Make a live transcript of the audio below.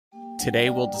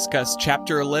Today we'll discuss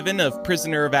Chapter 11 of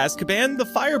Prisoner of Azkaban, the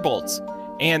Firebolt.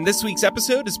 And this week's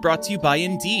episode is brought to you by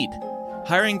Indeed.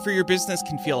 Hiring for your business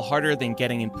can feel harder than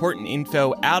getting important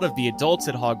info out of the adults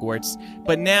at Hogwarts,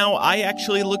 but now I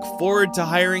actually look forward to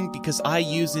hiring because I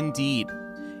use Indeed.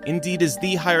 Indeed is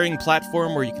the hiring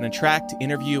platform where you can attract,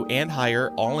 interview, and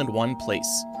hire all in one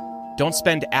place. Don't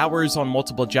spend hours on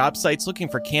multiple job sites looking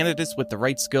for candidates with the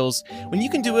right skills when you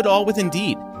can do it all with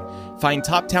Indeed. Find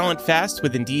top talent fast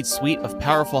with Indeed's suite of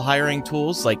powerful hiring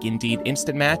tools like Indeed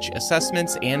Instant Match,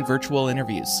 assessments, and virtual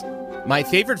interviews. My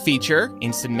favorite feature,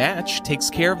 Instant Match, takes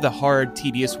care of the hard,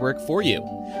 tedious work for you.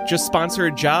 Just sponsor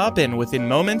a job, and within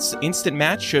moments, Instant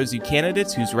Match shows you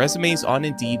candidates whose resumes on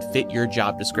Indeed fit your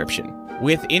job description.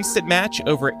 With Instant Match,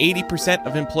 over 80%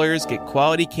 of employers get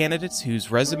quality candidates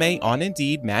whose resume on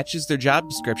Indeed matches their job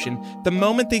description the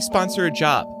moment they sponsor a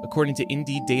job, according to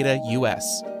Indeed Data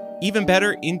US. Even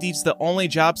better, Indeed's the only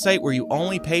job site where you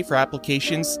only pay for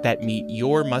applications that meet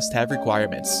your must-have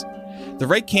requirements. The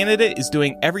right candidate is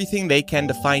doing everything they can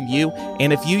to find you,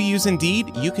 and if you use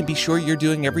Indeed, you can be sure you're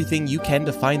doing everything you can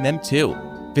to find them too.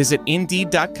 Visit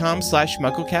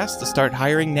Indeed.com/MuggleCast to start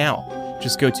hiring now.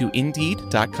 Just go to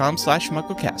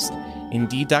Indeed.com/MuggleCast.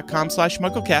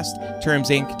 Indeed.com/MuggleCast. Terms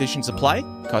and conditions apply.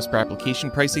 Cost per application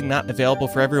pricing not available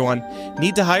for everyone.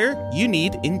 Need to hire? You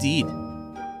need Indeed.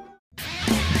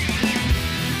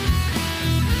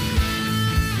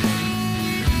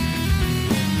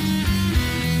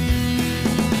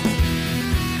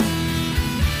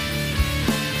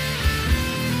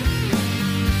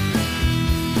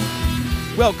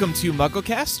 Welcome to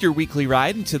MuggleCast, your weekly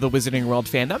ride into the Wizarding World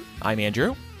fandom. I'm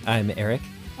Andrew. I'm Eric.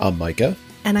 I'm Micah.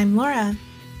 And I'm Laura.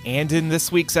 And in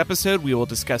this week's episode, we will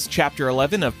discuss Chapter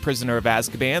 11 of Prisoner of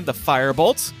Azkaban, the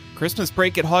Firebolt. Christmas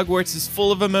break at Hogwarts is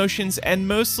full of emotions, and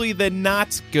mostly the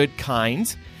not good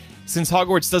kind. Since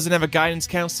Hogwarts doesn't have a guidance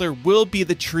counselor, we'll be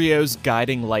the trio's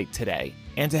guiding light today.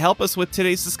 And to help us with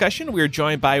today's discussion, we are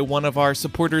joined by one of our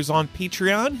supporters on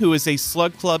Patreon, who is a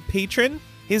Slug Club patron.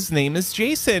 His name is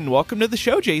Jason. Welcome to the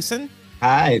show, Jason.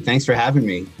 Hi, thanks for having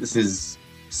me. This is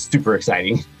super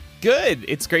exciting. Good.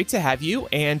 It's great to have you.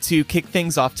 And to kick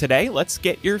things off today, let's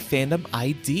get your fandom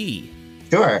ID.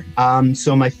 Sure.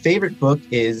 So my favorite book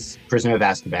is Prisoner of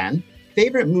Azkaban.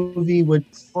 Favorite movie would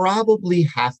probably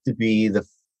have to be the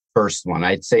first one.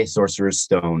 I'd say Sorcerer's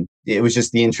Stone. It was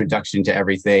just the introduction to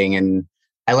everything. And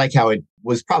I like how it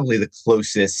was probably the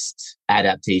closest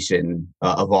adaptation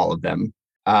of all of them.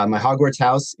 My Hogwarts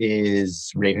house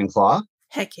is Ravenclaw.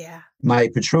 Heck yeah. My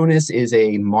Patronus is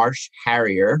a Marsh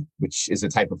Harrier, which is a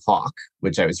type of hawk,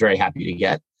 which I was very happy to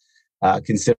get,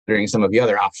 considering some of the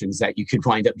other options that you could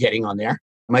wind up getting on there.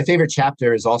 My favorite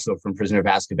chapter is also from Prisoner of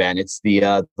Azkaban. It's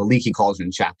the Leaky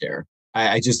Cauldron chapter.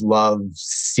 I just love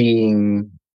seeing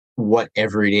what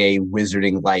everyday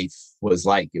wizarding life was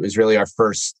like. It was really our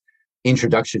first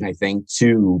introduction, I think,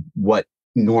 to what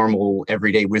normal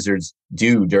everyday wizards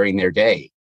do during their day.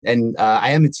 And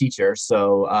I am a teacher,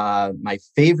 so my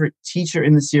favorite teacher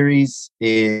in the series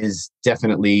is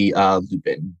definitely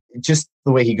Lupin. Just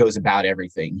the way he goes about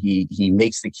everything. He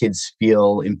makes the kids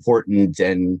feel important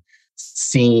and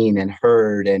seen and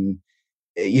heard. And,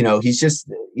 he's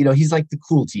just, he's like the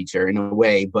cool teacher in a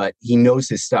way, but he knows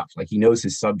his stuff. Like, he knows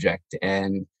his subject.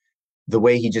 And the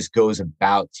way he just goes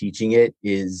about teaching it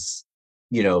is,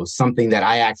 something that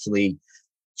I actually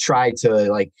try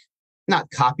to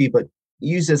not copy, but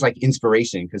use as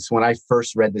inspiration. Because when I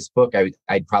first read this book,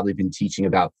 I'd probably been teaching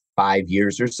about 5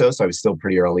 years or so. So I was still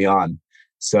pretty early on.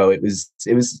 So it was,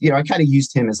 I kind of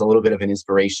used him as a little bit of an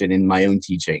inspiration in my own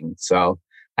teaching. So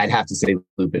I'd have to say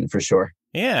Lupin for sure.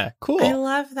 Yeah, cool. I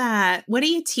love that. What do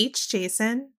you teach,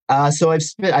 Jason? So I've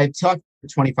taught for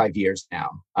 25 years now.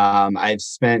 I've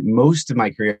spent most of my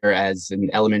career as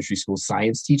an elementary school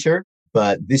science teacher,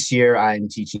 but this year I'm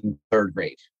teaching third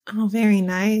grade. Oh, very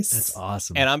nice. That's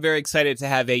awesome. And I'm very excited to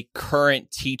have a current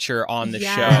teacher on the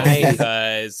show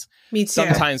because Me too.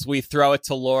 sometimes we throw it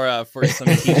to Laura for some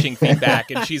teaching feedback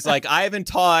and she's like, I haven't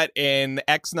taught in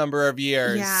X number of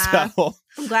years. Yeah. So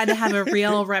I'm glad to have a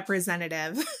real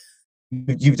representative.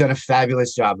 You've done a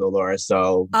fabulous job, though, Laura.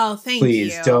 So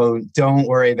please don't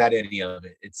worry about any of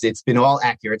it. It's been all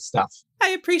accurate stuff. I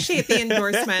appreciate the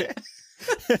endorsement.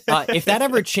 If that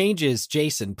ever changes,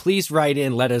 Jason, please write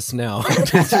in. Let us know.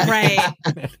 Right.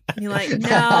 You're like,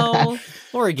 no.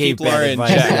 Laura gave Keep Laura bad in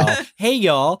advice, check. y'all. Hey,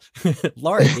 y'all.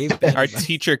 Laura gave bad our advice.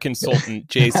 teacher consultant,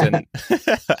 Jason.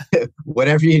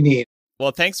 Whatever you need.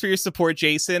 Well, thanks for your support,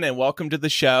 Jason, and welcome to the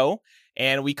show.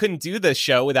 And we couldn't do this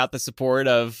show without the support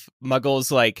of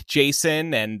Muggles like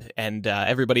Jason and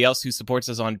everybody else who supports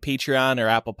us on Patreon or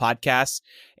Apple Podcasts.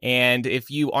 And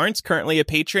if you aren't currently a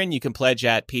patron, you can pledge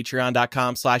at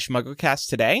patreon.com/MuggleCast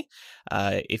today.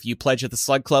 If you pledge at the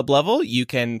Slug Club level, you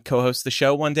can co-host the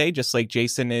show one day, just like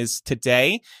Jason is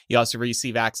today. You also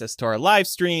receive access to our live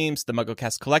streams, the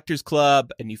MuggleCast Collectors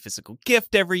Club, a new physical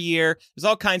gift every year. There's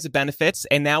all kinds of benefits.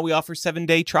 And now we offer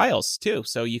 7-day trials too.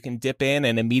 So you can dip in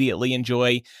and immediately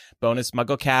enjoy bonus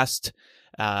MuggleCast,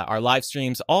 our live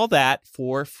streams, all that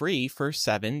for free for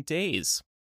 7 days.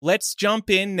 Let's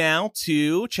jump in now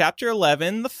to Chapter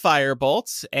 11, The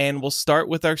Firebolt, and we'll start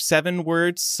with our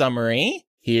 7-word summary.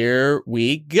 Here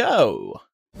we go.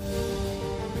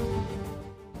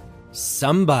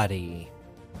 Somebody.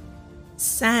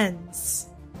 Sends.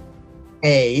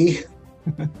 A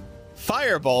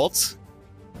Firebolt.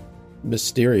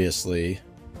 Mysteriously.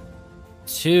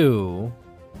 2.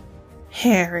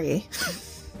 Harry.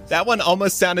 That one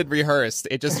almost sounded rehearsed.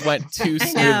 It just went too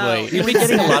I know. smoothly. You've been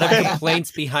getting a lot of complaints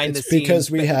behind It's the scenes.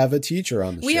 because we have a teacher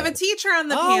on the show. We have a teacher on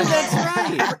the Oh, panel. that's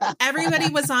right. Everybody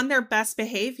was on their best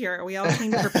behavior. We all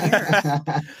came prepared.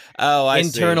 Oh, I see.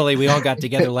 Internally, we all got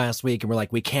together last week and we're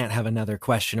like, we can't have another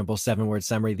questionable 7-word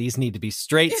summary. These need to be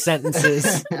straight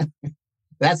sentences.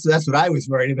 That's what I was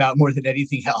worried about more than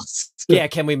anything else. Yeah,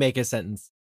 can we make a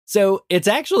sentence? So it's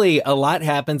actually a lot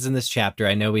happens in this chapter.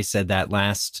 I know we said that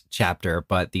last chapter,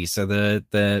 but these are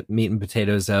the meat and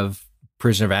potatoes of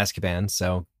Prisoner of Azkaban.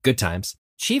 So good times.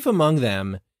 Chief among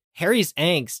them, Harry's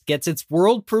angst gets its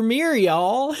world premiere,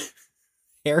 y'all.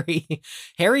 Harry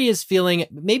is feeling,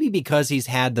 maybe because he's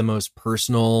had the most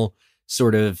personal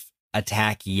sort of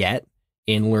attack yet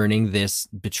in learning this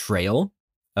betrayal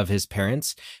of his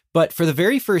parents. But for the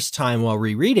very first time while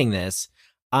rereading this,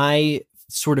 I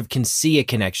sort of can see a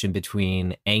connection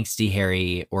between angsty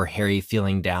Harry or Harry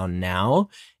feeling down now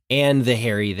and the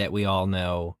Harry that we all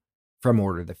know from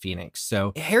Order of the Phoenix.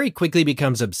 So Harry quickly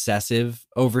becomes obsessive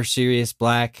over Sirius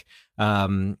Black.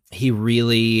 He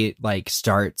really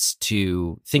starts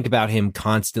to think about him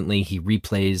constantly. He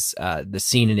replays the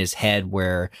scene in his head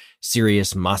where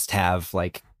Sirius must have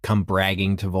come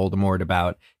bragging to Voldemort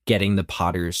about getting the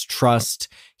Potter's trust.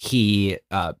 He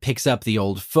picks up the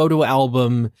old photo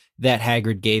album that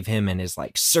Hagrid gave him and is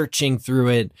searching through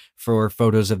it for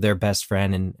photos of their best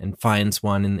friend and finds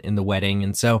one in the wedding.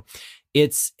 And so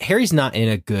Harry's not in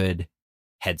a good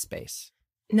headspace.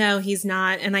 No, he's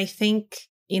not. And I think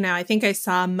I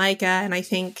saw Micah and I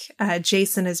think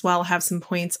Jason as well have some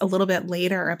points a little bit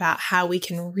later about how we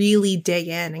can really dig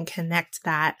in and connect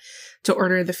that to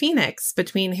Order of the Phoenix.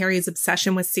 Between Harry's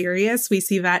obsession with Sirius, we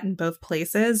see that in both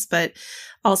places, but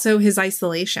also his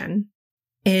isolation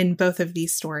in both of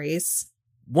these stories.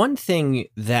 One thing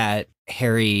that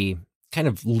Harry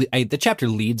the chapter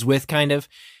leads with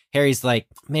Harry's like,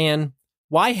 man,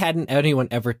 why hadn't anyone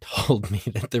ever told me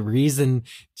that the reason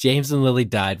James and Lily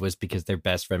died was because their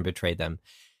best friend betrayed them?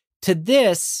 To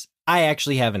this, I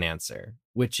actually have an answer,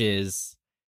 which is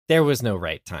there was no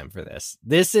right time for this.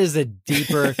 This is a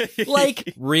deeper,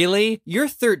 really? You're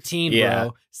 13, yeah.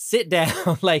 Bro. Sit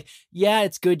down. Yeah,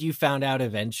 it's good you found out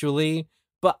eventually,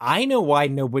 but I know why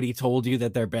nobody told you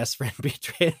that their best friend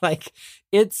betrayed.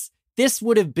 This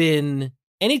would have been...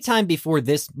 Any time before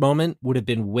this moment would have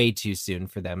been way too soon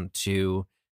for them to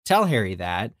tell Harry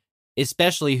that,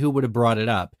 especially who would have brought it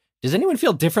up. Does anyone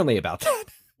feel differently about that?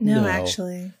 No, No.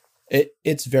 actually.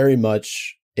 It's very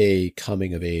much a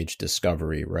coming of age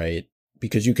discovery, right?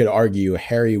 Because you could argue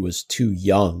Harry was too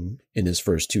young in his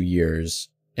first 2 years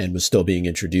and was still being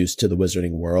introduced to the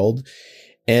wizarding world.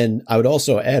 And I would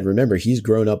also add, remember, he's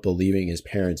grown up believing his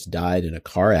parents died in a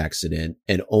car accident,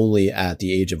 and only at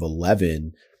the age of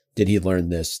 11 did he learn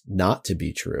this not to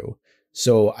be true.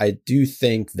 So I do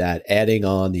think that adding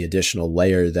on the additional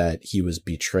layer that he was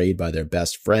betrayed by their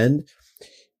best friend,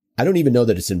 I don't even know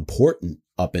that it's important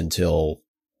up until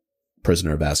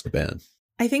Prisoner of Azkaban.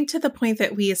 I think to the point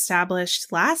that we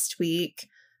established last week,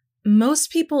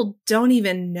 most people don't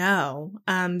even know.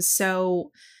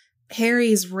 So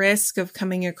Harry's risk of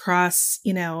coming across,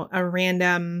 a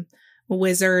random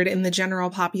wizard in the general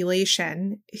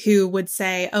population who would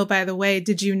say, oh, by the way,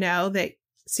 did you know that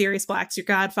Sirius Black's your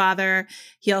godfather?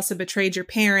 He also betrayed your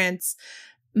parents.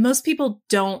 Most people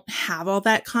don't have all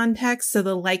that context, so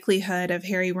the likelihood of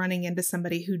Harry running into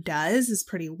somebody who does is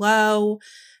pretty low.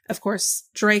 Of course,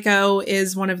 Draco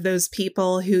is one of those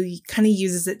people who kind of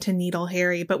uses it to needle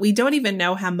Harry, but we don't even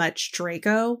know how much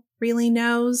Draco really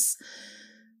knows.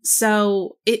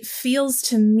 So it feels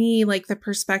to me like the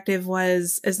perspective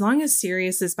was, as long as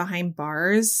Sirius is behind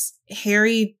bars,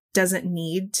 Harry doesn't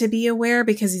need to be aware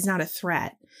because he's not a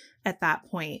threat at that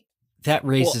point. That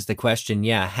raises the question,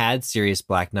 had Sirius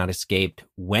Black not escaped,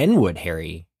 when would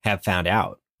Harry have found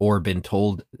out? or been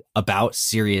told about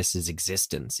Sirius's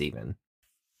existence even.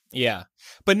 Yeah.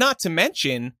 But not to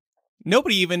mention,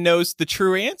 nobody even knows the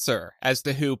true answer as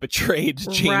to who betrayed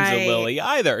James or Lily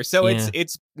either. So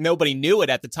it's nobody knew it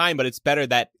at the time, but it's better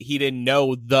that he didn't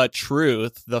know the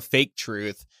truth, the fake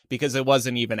truth, because it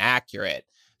wasn't even accurate.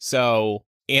 So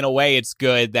in a way, it's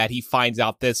good that he finds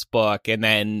out this book and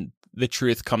then the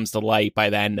truth comes to light by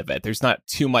the end of it. There's not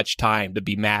too much time to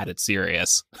be mad at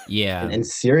Sirius. Yeah. And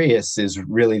Sirius is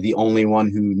really the only one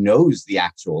who knows the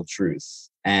actual truth.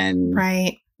 And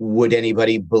would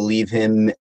anybody believe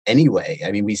him anyway?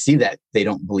 I mean, we see that they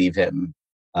don't believe him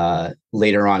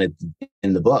later on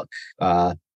in the book.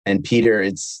 And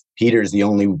Peter's the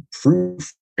only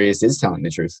proof Sirius is telling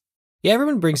the truth. Yeah,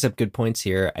 everyone brings up good points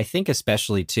here. I think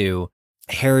especially too,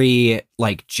 Harry,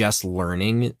 like, just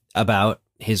learning about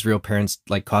his real parents'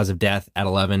 like cause of death at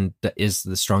 11 is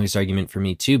the strongest argument for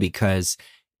me too, because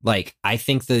like I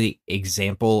think the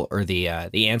example or the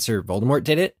answer Voldemort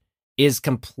did it is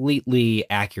completely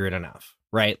accurate enough,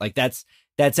 right? Like that's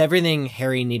everything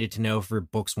Harry needed to know for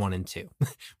books 1 and 2.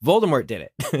 Voldemort did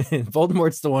it.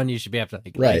 Voldemort's the one you should be able to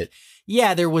like,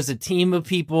 yeah, there was a team of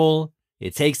people.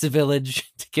 It takes a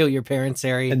village to kill your parents,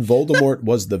 Harry. And Voldemort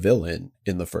was the villain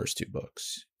in the first 2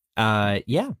 books.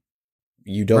 Yeah.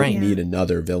 You don't need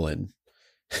another villain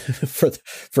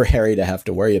for Harry to have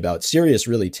to worry about. Sirius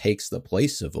really takes the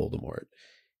place of Voldemort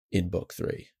in book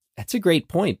 3. That's a great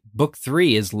point. Book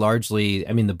 3 is largely,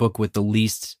 I mean, the book with the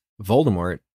least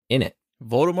Voldemort in it.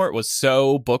 Voldemort was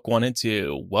so book 1 and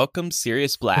 2. Welcome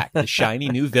Sirius Black, the shiny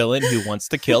new villain who wants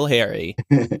to kill Harry.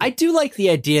 I do like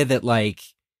the idea that like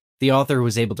the author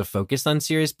was able to focus on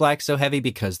Sirius Black so heavy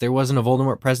because there wasn't a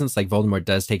Voldemort presence. Like Voldemort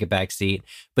does take a back seat.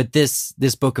 But this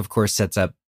book, of course, sets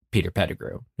up Peter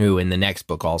Pettigrew, who in the next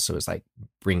book also is like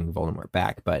bringing Voldemort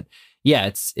back. But yeah,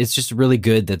 it's just really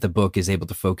good that the book is able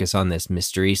to focus on this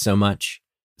mystery so much.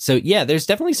 So yeah, there's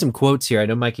definitely some quotes here. I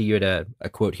know, Micah, you had a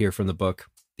quote here from the book.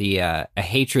 A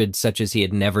hatred such as he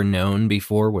had never known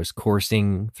before was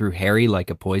coursing through Harry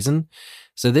like a poison.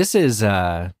 So this is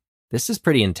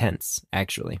pretty intense,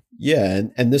 actually. Yeah,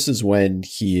 and this is when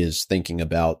he is thinking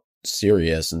about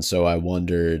Sirius. And so I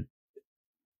wondered,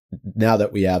 now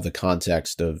that we have the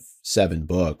context of 7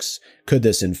 books, could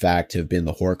this in fact have been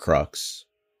the Horcrux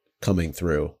coming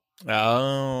through?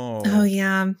 Oh,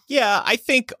 yeah. Yeah, I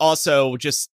think also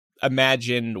just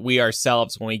imagine we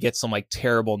ourselves when we get some like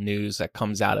terrible news that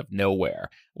comes out of nowhere.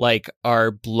 Like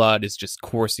our blood is just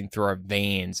coursing through our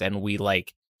veins and we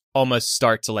like almost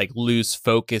start to like lose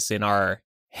focus in our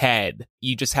head.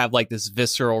 You just have like this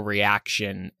visceral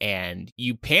reaction and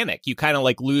you panic. You kind of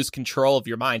like lose control of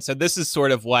your mind. So this is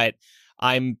sort of what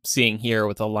I'm seeing here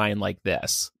with a line like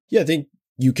this. Yeah, I think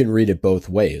you can read it both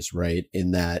ways, right?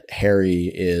 In that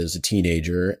Harry is a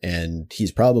teenager and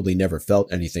he's probably never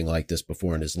felt anything like this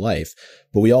before in his life.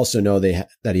 But we also know that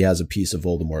he has a piece of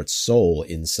Voldemort's soul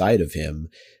inside of him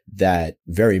that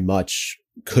very much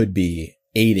could be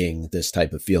aiding this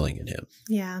type of feeling in him.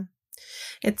 Yeah.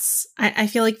 I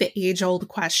feel like the age-old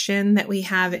question that we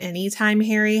have anytime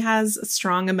Harry has a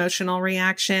strong emotional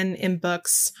reaction in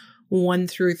books 1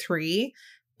 through 3,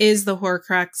 is the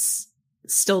Horcrux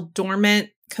still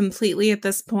dormant completely at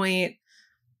this point?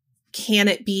 Can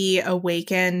it be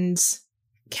awakened?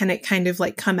 Can it kind of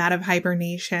like come out of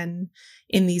hibernation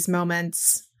in these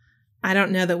moments? I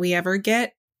don't know that we ever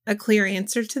get a clear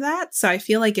answer to that. So I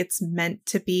feel like it's meant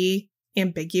to be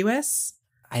ambiguous.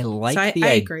 I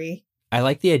agree. I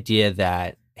like the idea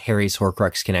that Harry's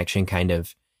Horcrux connection kind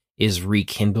of is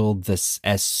rekindled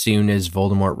as soon as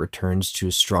Voldemort returns to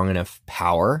a strong enough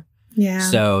power. Yeah.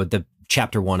 So the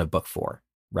chapter 1 of book 4,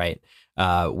 right?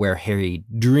 Where Harry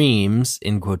dreams,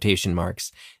 in quotation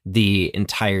marks, the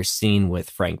entire scene with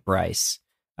Frank Bryce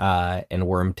and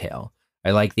Wormtail.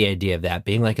 I like the idea of that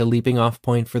being like a leaping off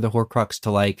point for the Horcrux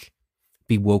to like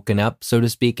be woken up, so to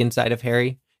speak, inside of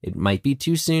Harry. It might be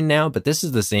too soon now, but this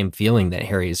is the same feeling that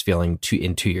Harry is feeling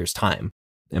in 2 years' time.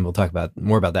 And we'll talk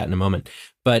more about that in a moment.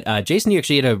 But Jason, you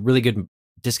actually had a really good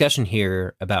discussion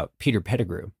here about Peter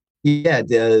Pettigrew. Yeah,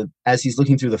 as he's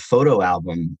looking through the photo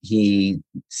album, he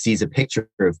sees a picture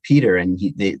of Peter, and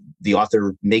the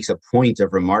author makes a point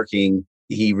of remarking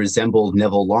he resembled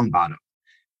Neville Longbottom.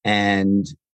 And,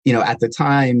 you know, at the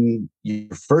time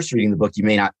you're first reading the book, you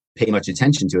may not pay much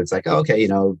attention to it. It's like, oh, okay,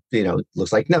 it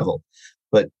looks like Neville.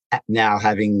 But now,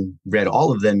 having read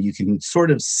all of them, you can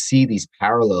sort of see these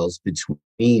parallels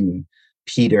between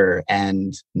Peter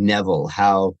and Neville,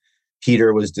 how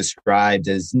Peter was described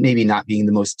as maybe not being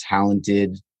the most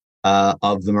talented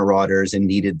of the Marauders and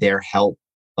needed their help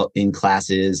in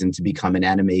classes and to become an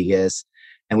animagus.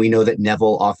 And we know that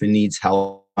Neville often needs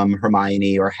help from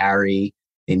Hermione or Harry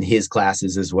in his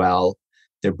classes as well.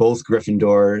 They're both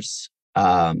Gryffindors.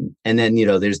 And then,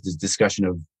 there's this discussion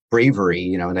of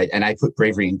bravery, and I put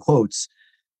bravery in quotes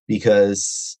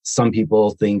because some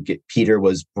people think Peter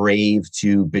was brave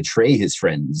to betray his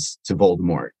friends to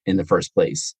Voldemort in the first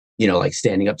place. Like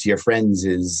standing up to your friends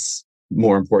is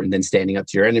more important than standing up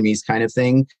to your enemies kind of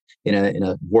thing in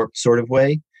a warped sort of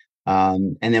way.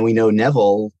 And then we know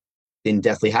Neville in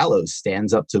Deathly Hallows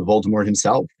stands up to Voldemort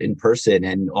himself in person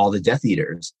and all the Death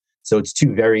Eaters. So it's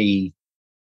two very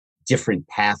different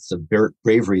paths of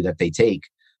bravery that they take.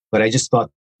 But I just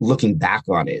thought looking back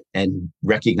on it and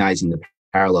recognizing the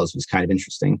parallels was kind of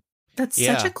interesting. That's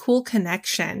such a cool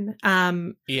connection.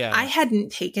 I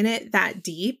hadn't taken it that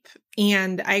deep,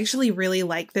 and I actually really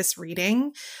like this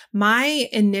reading. My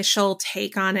initial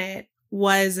take on it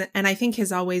was, and I think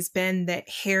has always been, that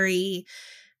Harry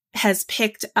has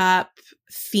picked up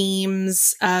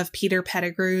themes of Peter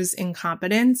Pettigrew's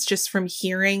incompetence just from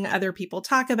hearing other people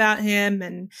talk about him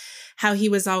and how he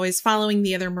was always following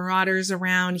the other Marauders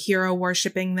around, hero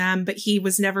worshiping them, but he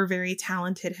was never very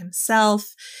talented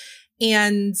himself.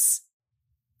 And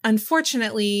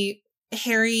unfortunately,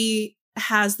 Harry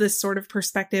has this sort of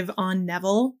perspective on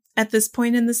Neville at this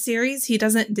point in the series. He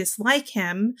doesn't dislike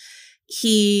him.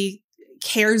 He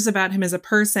cares about him as a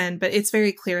person, but it's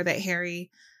very clear that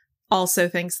Harry also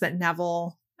thinks that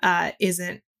Neville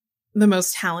isn't the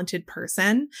most talented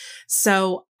person.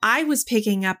 So I was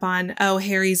picking up on,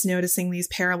 Harry's noticing these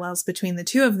parallels between the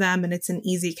two of them, and it's an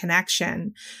easy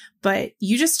connection. But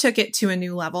you just took it to a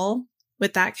new level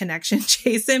with that connection,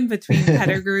 Jason, between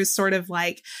Pettigrew sort of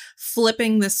like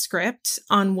flipping the script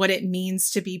on what it means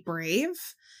to be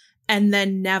brave, and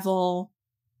then Neville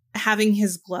having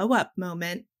his glow up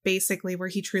moment, basically, where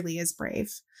he truly is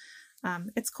brave.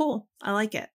 It's cool. I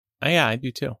like it. Yeah, I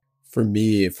do too. For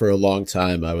me, for a long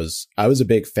time, I was a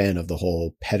big fan of the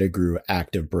whole Pettigrew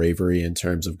act of bravery in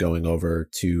terms of going over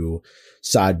to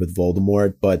side with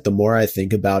Voldemort. But the more I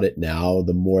think about it now,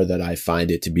 the more that I find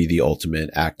it to be the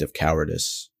ultimate act of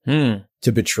cowardice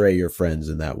to betray your friends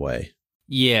in that way.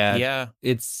 Yeah.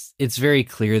 It's very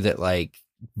clear that like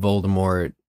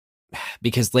Voldemort,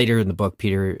 because later in the book,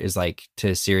 Peter is like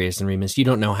to Sirius and Remus, you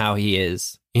don't know how he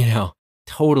is,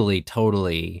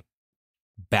 totally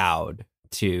bowed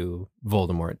to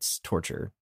Voldemort's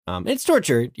torture. It's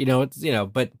torture,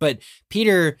 but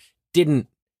Peter didn't,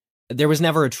 there was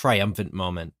never a triumphant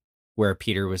moment where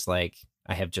Peter was like,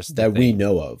 I have just that we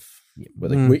know of.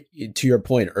 To your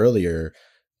point earlier,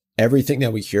 everything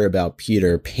that we hear about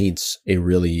Peter paints a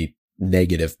really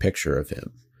negative picture of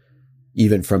him,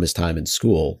 even from his time in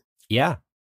school. Yeah.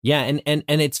 And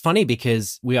it's funny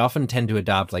because we often tend to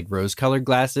adopt like rose-colored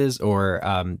glasses,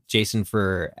 or Jason,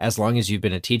 for as long as you've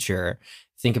been a teacher,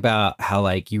 think about how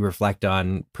like you reflect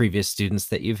on previous students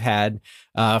that you've had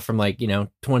from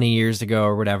 20 years ago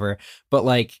or whatever. But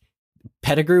like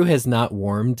Pettigrew has not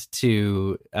warmed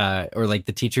to, or like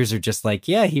the teachers are just like,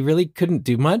 yeah, he really couldn't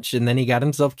do much, and then he got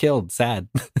himself killed. Sad.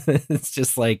 It's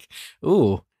just like,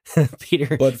 ooh.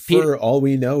 Peter. But for all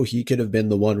we know, he could have been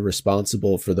the one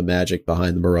responsible for the magic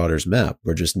behind the Marauders map.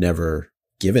 We're just never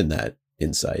given that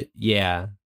insight. Yeah.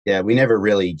 Yeah, we never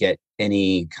really get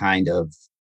any kind of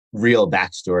real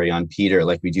backstory on Peter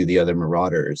like we do the other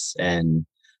Marauders. And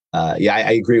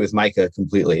I agree with Micah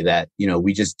completely that,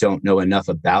 we just don't know enough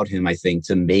about him, I think,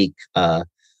 to make a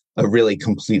really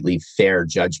completely fair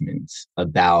judgment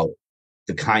about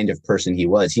the kind of person he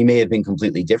was. He may have been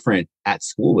completely different at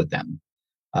school with them.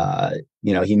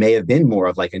 He may have been more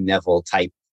of like a Neville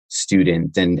type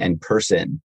student and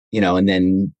person, and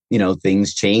then,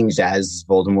 things changed as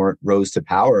Voldemort rose to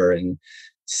power. And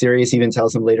Sirius even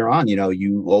tells him later on,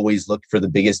 you always looked for the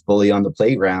biggest bully on the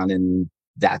playground, and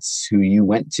that's who you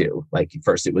went to. Like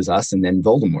first it was us and then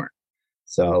Voldemort.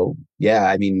 So, yeah,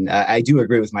 I mean, I do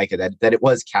agree with Micah that it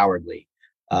was cowardly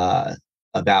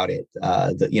about it.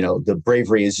 The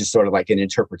bravery is just sort of like an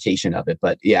interpretation of it.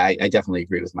 But yeah, I definitely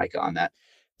agree with Micah on that.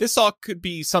 This all could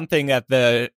be something that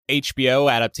the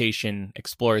HBO adaptation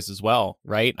explores as well,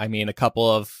 right? I mean, a couple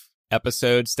of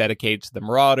episodes dedicated to the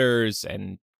Marauders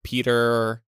and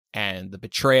Peter and the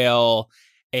betrayal,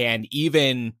 and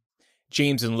even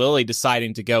James and Lily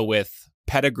deciding to go with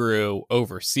Pettigrew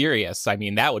over Sirius. I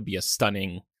mean, that would be a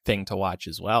stunning thing to watch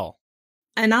as well.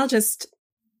 And I'll just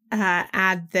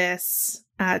add this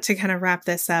to kind of wrap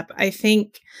this up. I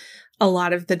think a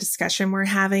lot of the discussion we're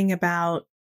having about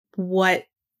what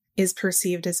is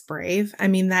perceived as brave, I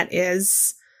mean, that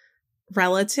is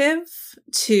relative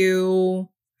to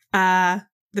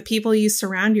the people you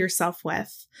surround yourself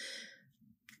with.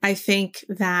 I think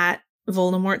that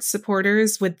Voldemort's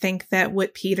supporters would think that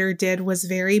what Peter did was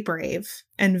very brave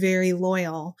and very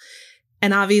loyal.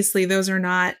 And obviously those are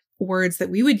not words that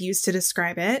we would use to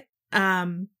describe it.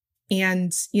 And,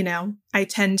 I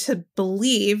tend to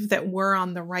believe that we're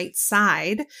on the right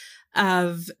side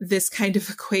of this kind of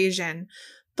equation.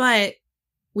 But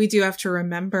we do have to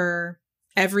remember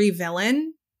every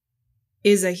villain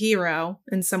is a hero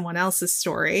in someone else's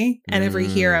story, and every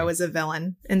hero is a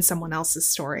villain in someone else's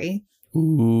story.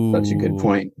 Ooh. Such a good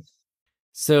point.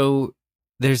 So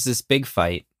there's this big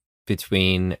fight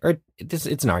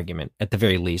it's an argument at the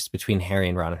very least between Harry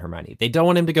and Ron and Hermione. They don't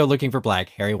want him to go looking for Black.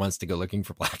 Harry wants to go looking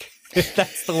for Black.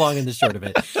 That's the long and the short of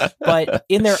it. But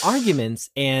in their arguments,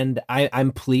 and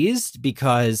I'm pleased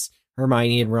because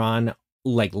Hermione and Ron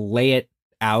lay it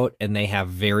out and they have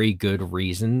very good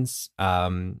reasons.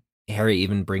 Harry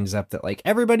even brings up that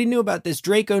everybody knew about this.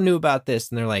 Draco knew about this.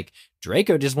 And they're like,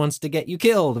 Draco just wants to get you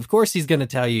killed. Of course he's going to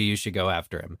tell you should go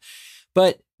after him.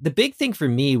 But the big thing for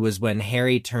me was when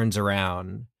Harry turns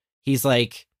around, he's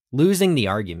losing the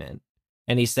argument.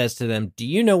 And he says to them, do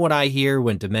you know what I hear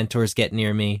when Dementors get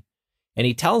near me? And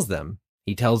he tells them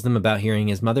about hearing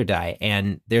his mother die,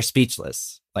 and they're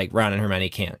speechless. Ron and Hermione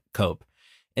can't cope.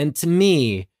 And to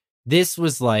me, this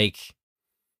was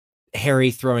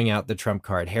Harry throwing out the trump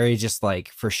card. Harry just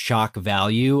for shock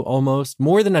value, almost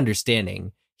more than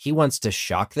understanding. He wants to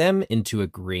shock them into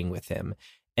agreeing with him.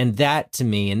 And that to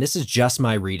me, and this is just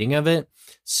my reading of it,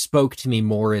 spoke to me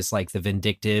more as the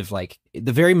vindictive,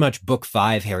 the very much book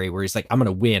 5 Harry, where he's I'm going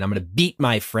to win. I'm going to beat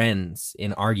my friends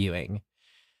in arguing.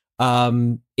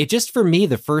 It just, for me,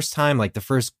 the first time, the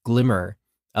first glimmer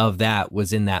of that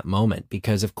was in that moment,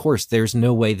 because of course there's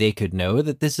no way they could know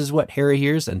that this is what Harry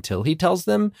hears until he tells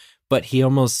them. But he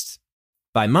almost,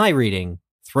 by my reading,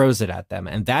 throws it at them.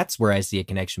 And that's where I see a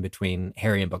connection between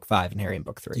Harry in book 5 and Harry in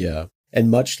book 3. Yeah. And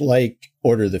much like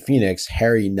Order of the Phoenix,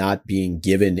 Harry not being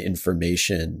given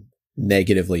information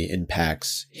negatively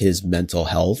impacts his mental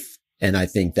health. And I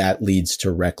think that leads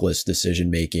to reckless decision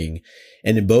making.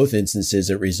 And in both instances,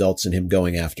 it results in him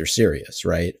going after Sirius,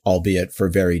 right? Albeit for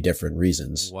very different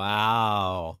reasons.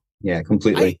 Wow. Yeah,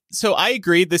 completely. So I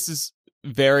agree. This is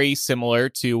very similar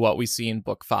to what we see in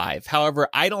book 5. However,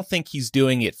 I don't think he's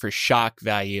doing it for shock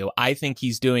value. I think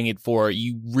he's doing it for,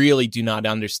 you really do not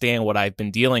understand what I've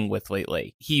been dealing with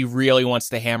lately. He really wants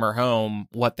to hammer home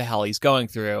what the hell he's going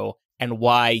through and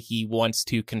why he wants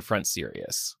to confront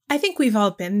Sirius. I think we've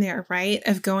all been there, right?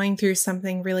 Of going through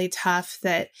something really tough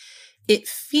that it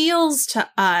feels to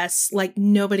us like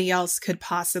nobody else could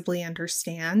possibly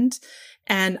understand.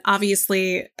 And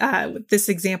obviously, with this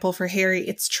example for Harry,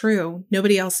 it's true.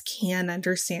 Nobody else can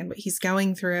understand what he's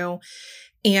going through.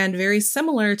 And very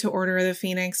similar to Order of the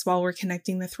Phoenix, while we're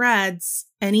connecting the threads,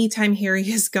 anytime Harry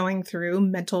is going through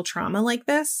mental trauma like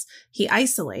this, he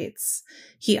isolates.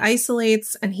 He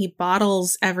isolates and he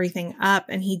bottles everything up,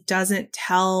 and he doesn't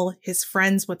tell his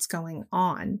friends what's going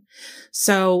on.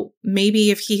 So maybe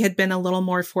if he had been a little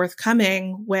more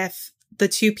forthcoming with the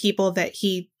two people that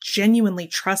he genuinely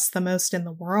trusts the most in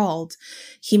the world,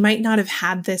 he might not have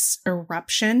had this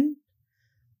eruption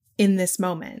in this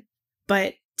moment.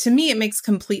 But to me, it makes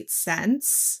complete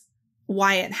sense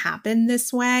why it happened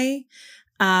this way.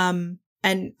 And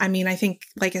I mean, I think,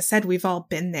 like I said, we've all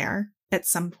been there at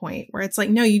some point where it's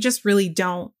no, you just really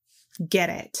don't get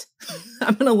it.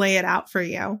 I'm going to lay it out for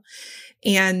you.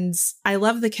 And I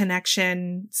love the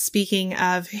connection, speaking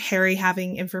of Harry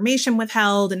having information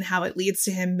withheld and how it leads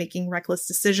to him making reckless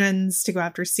decisions to go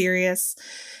after Sirius.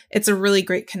 It's a really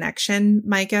great connection,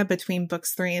 Micah, between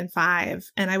books 3 and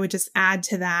 5. And I would just add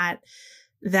to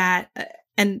that,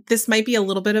 and this might be a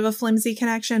little bit of a flimsy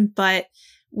connection, but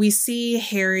we see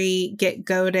Harry get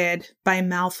goaded by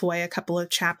Malfoy a couple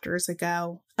of chapters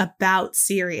ago about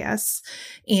Sirius.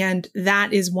 And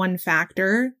that is one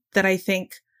factor that I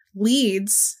think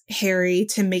leads Harry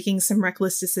to making some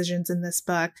reckless decisions in this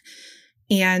book.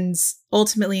 And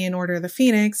ultimately, in Order of the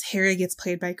Phoenix, Harry gets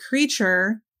played by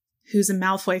Creature, who's a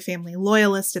Malfoy family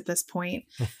loyalist at this point,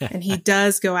 and he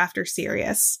does go after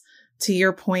Sirius, to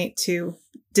your point, to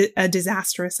a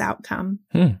disastrous outcome.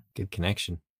 Good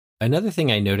connection. Another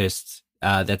thing I noticed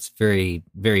that's very,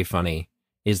 very funny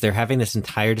is they're having this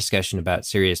entire discussion about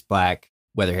Sirius Black,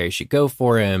 whether Harry should go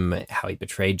for him, how he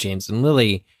betrayed James and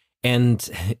Lily. And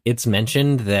it's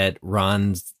mentioned that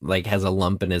Ron's has a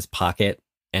lump in his pocket,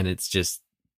 and it's just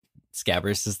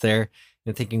Scabrous is there.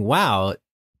 And thinking, wow,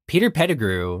 Peter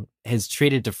Pettigrew has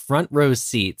treated to front row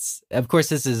seats. Of course,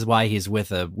 this is why he's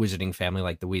with a wizarding family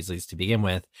like the Weasleys to begin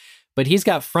with. But he's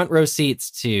got front row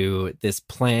seats to this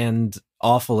planned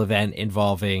awful event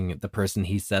involving the person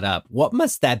he set up. What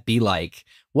must that be like?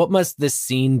 What must this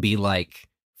scene be like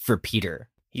for Peter?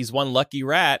 He's one lucky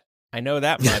rat. I know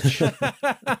that much.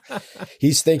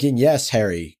 He's thinking, yes,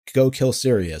 Harry, go kill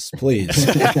Sirius, please.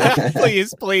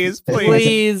 Please, please,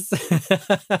 please. Please.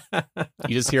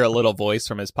 You just hear a little voice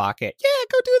from his pocket. Yeah,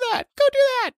 go do that. Go do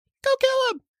that. Go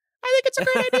kill him. I think it's a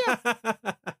great idea.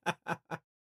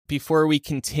 Before we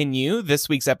continue, this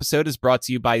week's episode is brought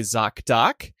to you by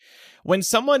ZocDoc. When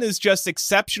someone is just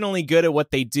exceptionally good at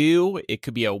what they do, it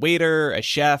could be a waiter, a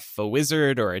chef, a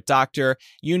wizard, or a doctor,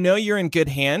 you know you're in good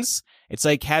hands. It's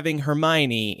like having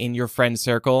Hermione in your friend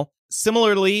circle.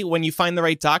 Similarly, when you find the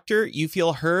right doctor, you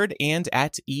feel heard and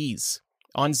at ease.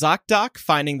 On ZocDoc,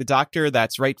 finding the doctor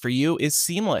that's right for you is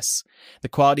seamless. The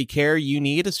quality care you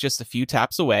need is just a few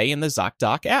taps away in the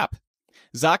ZocDoc app.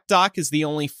 ZocDoc is the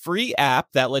only free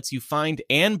app that lets you find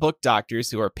and book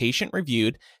doctors who are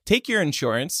patient-reviewed, take your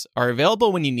insurance, are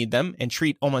available when you need them, and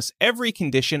treat almost every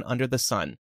condition under the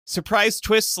sun. Surprise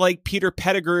twists like Peter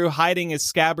Pettigrew hiding his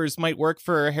scabbers might work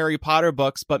for Harry Potter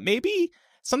books, but maybe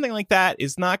something like that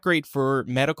is not great for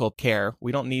medical care.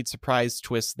 We don't need surprise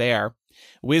twists there.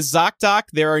 With ZocDoc,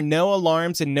 there are no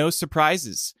alarms and no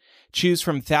surprises. Choose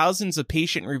from thousands of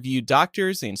patient-reviewed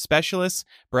doctors and specialists,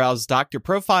 browse doctor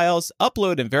profiles,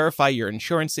 upload and verify your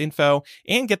insurance info,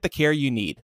 and get the care you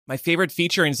need. My favorite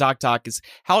feature in ZocDoc is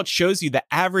how it shows you the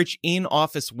average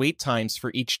in-office wait times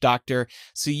for each doctor,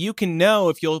 so you can know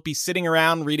if you'll be sitting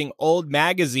around reading old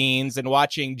magazines and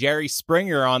watching Jerry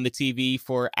Springer on the TV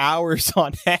for hours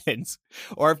on end,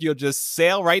 or if you'll just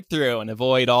sail right through and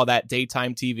avoid all that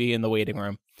daytime TV in the waiting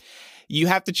room. You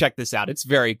have to check this out. It's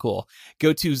very cool.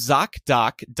 Go to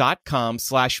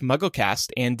ZocDoc.com/MuggleCast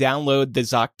and download the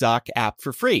ZocDoc app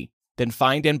for free. Then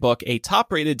find and book a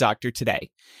top-rated doctor today.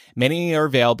 Many are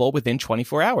available within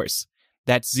 24 hours.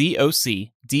 That's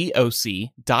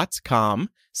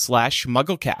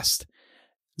ZocDoc.com/MuggleCast.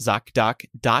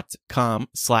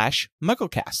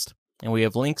 ZocDoc.com/MuggleCast. And we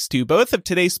have links to both of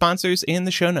today's sponsors in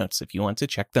the show notes if you want to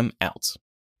check them out.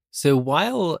 So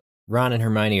while Ron and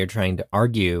Hermione are trying to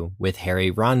argue with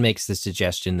Harry, Ron makes the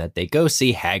suggestion that they go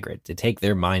see Hagrid to take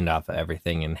their mind off of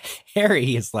everything. And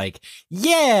Harry is like,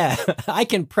 yeah, I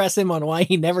can press him on why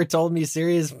he never told me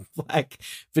Sirius Black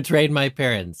betrayed my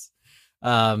parents.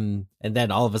 And then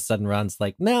all of a sudden Ron's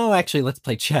like, no, actually, let's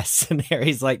play chess. And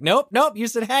Harry's like, nope, you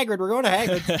said Hagrid. We're going to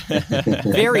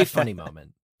Hagrid. Very funny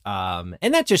moment.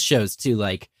 And that just shows too,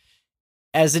 like,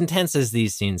 as intense as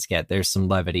these scenes get, there's some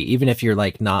levity. Even if you're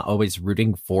like not always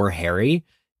rooting for Harry,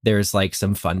 there's like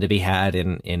some fun to be had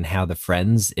in how the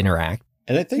friends interact.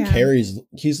 And I think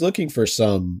he's looking for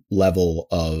some level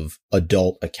of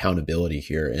adult accountability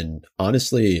here. And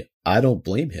honestly, I don't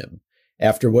blame him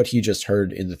after what he just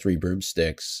heard in the Three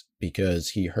Broomsticks, because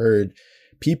he heard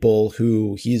people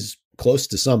who he's close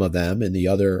to, some of them, and the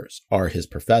others are his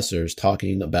professors,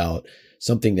 talking about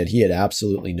something that he had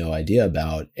absolutely no idea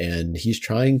about. And he's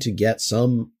trying to get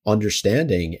some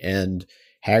understanding. And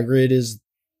Hagrid is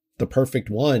the perfect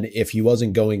one if he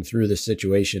wasn't going through the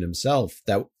situation himself,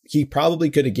 that he probably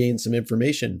could have gained some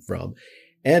information from.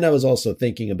 And I was also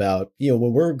thinking about,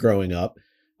 when we're growing up,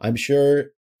 I'm sure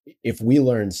if we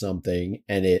learned something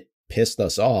and it pissed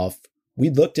us off,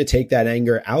 we'd look to take that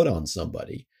anger out on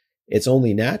somebody. It's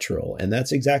only natural. And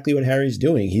that's exactly what Harry's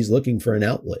doing. He's looking for an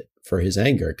outlet for his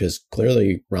anger, because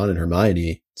clearly Ron and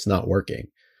Hermione, it's not working.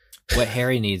 What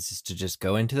Harry needs is to just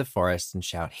go into the forest and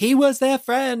shout, he was their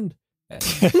friend.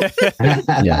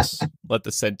 Yes. Let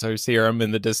the centaurs hear him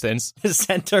in the distance. The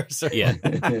centaurs are... Yeah.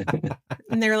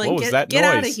 And they're like, get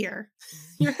out of here.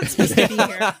 You're not supposed to be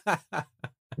here.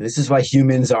 This is why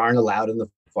humans aren't allowed in the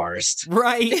forest.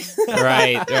 Right.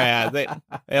 Right. Yeah. They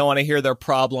don't want to hear their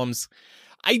problems.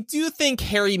 I do think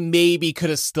Harry maybe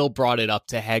could have still brought it up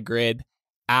to Hagrid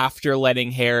after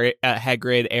letting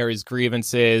Hagrid air his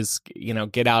grievances,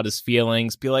 get out his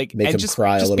feelings, be like, make him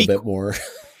cry a little bit more.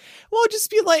 Well,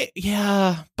 just be like,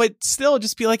 yeah, but still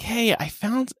just be like, hey, I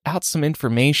found out some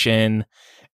information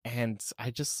and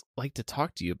I just like to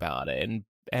talk to you about it.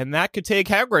 And that could take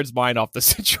Hagrid's mind off the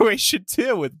situation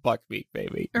too with Buckbeak,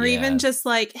 maybe. Or even just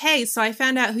like, hey, so I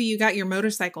found out who you got your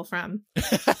motorcycle from.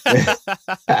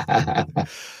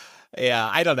 Yeah,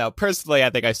 I don't know. Personally, I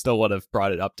think I still would have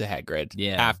brought it up to Hagrid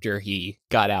after he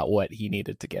got out what he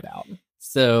needed to get out.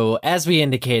 So, as we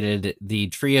indicated, the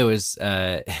trio's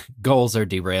goals are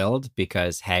derailed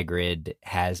because Hagrid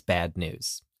has bad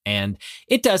news. And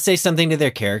it does say something to their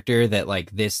character that,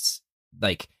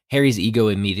 Harry's ego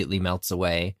immediately melts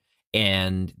away,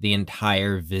 and the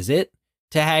entire visit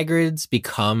to Hagrid's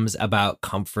becomes about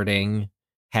comforting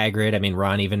Hagrid. I mean,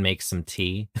 Ron even makes some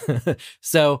tea.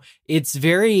 So it's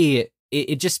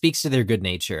it just speaks to their good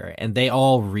nature, and they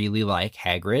all really like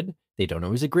Hagrid. They don't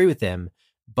always agree with him,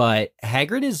 but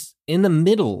Hagrid is in the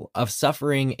middle of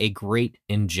suffering a great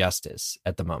injustice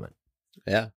at the moment.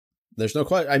 Yeah, there's no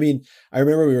question. I mean, I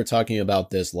remember we were talking about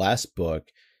this last book.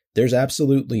 There's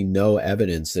absolutely no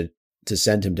evidence that to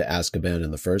send him to Azkaban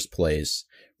in the first place,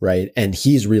 right? And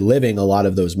he's reliving a lot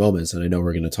of those moments. And I know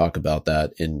we're going to talk about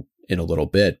that in a little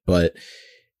bit, but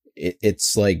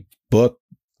it's like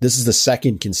this is the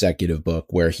second consecutive book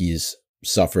where he's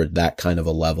suffered that kind of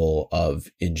a level of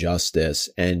injustice.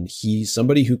 And he's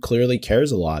somebody who clearly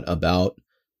cares a lot about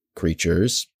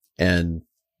creatures, and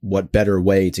what better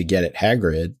way to get at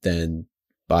Hagrid than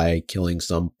by killing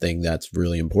something that's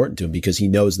really important to him, because he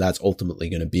knows that's ultimately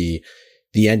going to be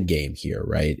the end game here,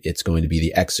 right? It's going to be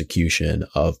the execution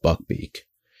of Buckbeak.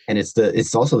 And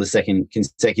it's also the second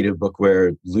consecutive book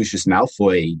where Lucius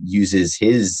Malfoy uses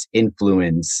his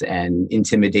influence and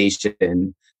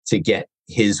intimidation to get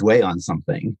his way on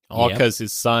something. All because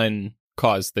his son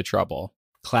caused the trouble.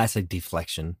 Classic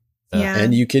deflection. Yeah.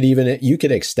 And you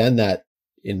could extend that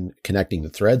in connecting the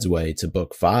threads way to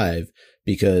book 5,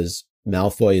 because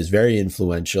Malfoy is very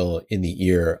influential in the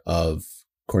ear of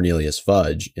Cornelius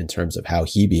Fudge in terms of how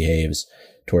he behaves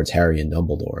towards Harry and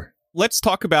Dumbledore. Let's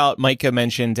talk about, Micah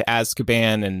mentioned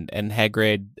Azkaban and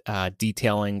Hagrid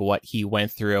detailing what he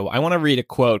went through. I want to read a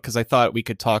quote because I thought we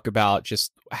could talk about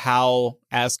just how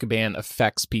Azkaban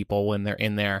affects people when they're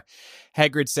in there.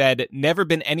 Hagrid said, "Never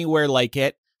been anywhere like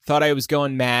it. Thought I was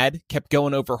going mad. Kept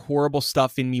going over horrible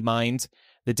stuff in me mind.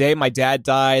 The day my dad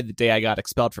died, the day I got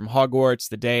expelled from Hogwarts,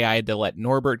 the day I had to let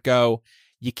Norbert go.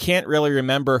 You can't really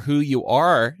remember who you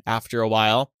are after a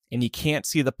while, and you can't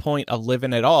see the point of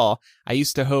living at all. I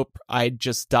used to hope I'd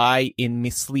just die in me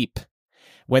sleep.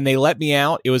 When they let me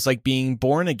out, it was like being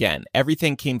born again.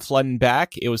 Everything came flooding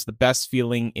back. It was the best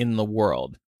feeling in the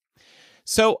world."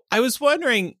 So I was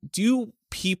wondering, do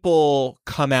people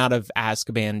come out of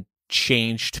Azkaban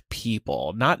changed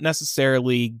people? Not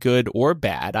necessarily good or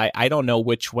bad. I don't know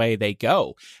which way they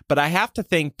go. But I have to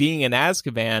think being in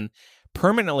Azkaban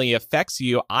permanently affects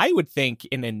you, I would think,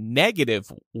 in a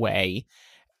negative way.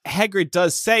 Hagrid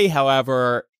does say,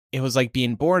 however, it was like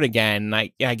being born again.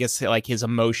 I guess like his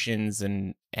emotions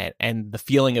and the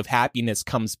feeling of happiness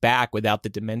comes back without the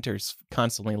Dementors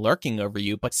constantly lurking over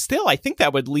you. But still, I think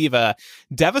that would leave a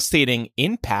devastating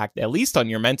impact, at least on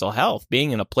your mental health,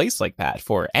 being in a place like that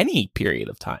for any period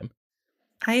of time.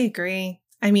 I agree.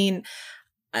 I mean,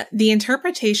 the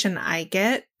interpretation I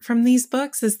get from these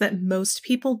books is that most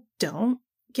people don't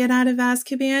get out of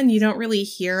Azkaban. You don't really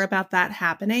hear about that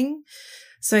happening.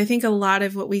 So I think a lot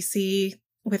of what we see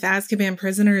with Azkaban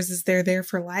prisoners is they're there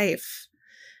for life,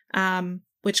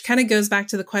 which kind of goes back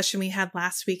to the question we had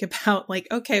last week about like,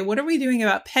 okay, what are we doing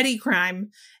about petty crime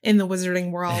in the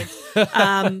wizarding world?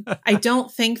 I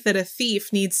don't think that a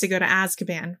thief needs to go to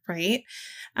Azkaban, right?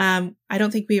 I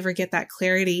don't think we ever get that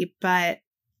clarity, but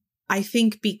I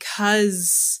think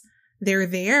because they're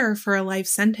there for a life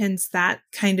sentence, that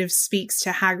kind of speaks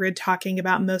to Hagrid talking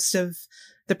about most of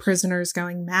the prisoners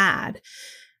going mad.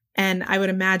 And I would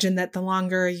imagine that the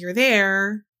longer you're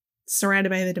there, surrounded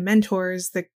by the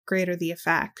Dementors, the greater the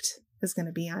effect is going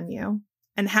to be on you.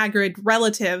 And Hagrid,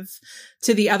 relative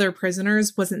to the other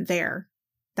prisoners, wasn't there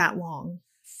that long.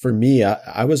 For me,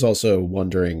 I was also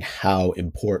wondering how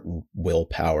important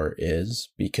willpower is,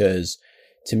 because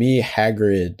to me,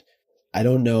 Hagrid, I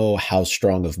don't know how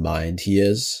strong of mind he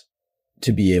is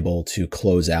to be able to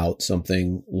close out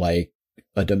something like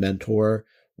a Dementor.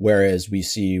 Whereas we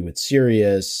see with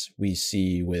Sirius, we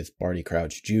see with Barty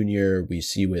Crouch Jr., we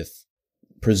see with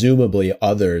presumably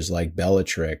others like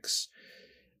Bellatrix,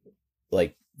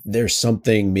 like there's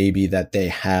something maybe that they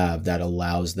have that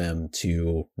allows them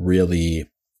to really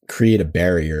create a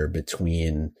barrier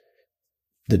between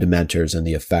the Dementors and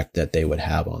the effect that they would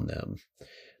have on them.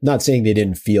 Not saying they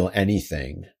didn't feel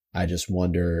anything. I just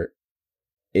wonder,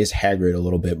 is Hagrid a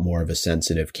little bit more of a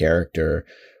sensitive character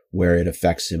where it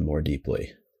affects him more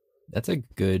deeply? That's a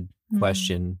good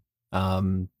question.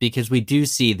 Because we do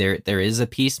see there is a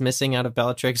piece missing out of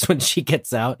Bellatrix when she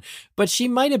gets out, but she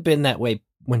might have been that way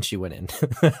when she went in.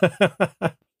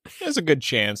 There's a good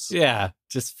chance. Yeah.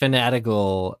 Just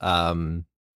fanatical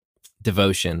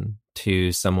devotion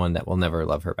to someone that will never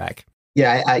love her back.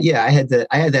 Yeah, I had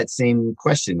that same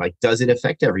question. Like, does it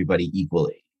affect everybody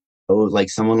equally? Oh, like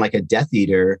someone like a Death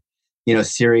Eater,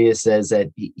 Sirius says that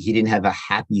he didn't have a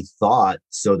happy thought,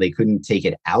 so they couldn't take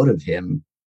it out of him,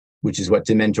 which is what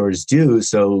Dementors do.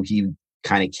 So he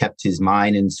kind of kept his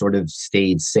mind and sort of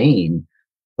stayed sane.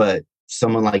 But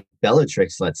someone like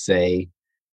Bellatrix, let's say,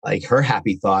 like her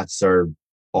happy thoughts are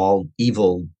all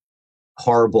evil,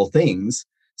 horrible things.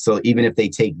 So even if they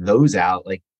take those out,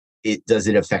 like does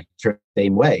it affect her the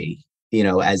same way?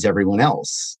 as everyone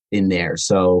else in there.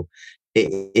 So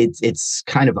it's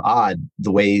kind of odd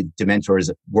the way Dementors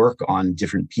work on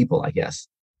different people, I guess.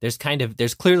 There's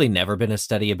clearly never been a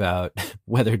study about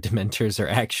whether Dementors are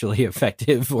actually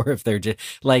effective or if they're just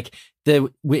like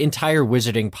the entire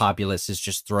wizarding populace has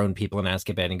just thrown people in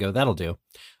Azkaban and go, that'll do,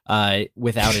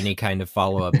 without any kind of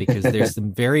follow-up, because there's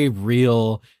some very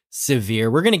real severe,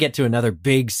 we're going to get to another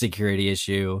big security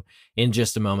issue in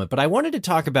just a moment, but I wanted to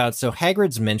talk about, so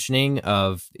Hagrid's mentioning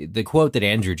of the quote that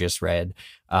Andrew just read,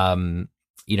 you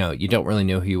don't really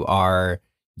know who you are,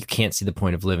 you can't see the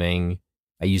point of living,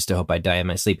 I used to hope I'd die in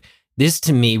my sleep. This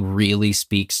to me really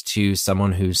speaks to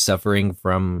someone who's suffering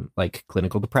from like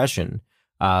clinical depression.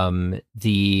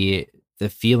 The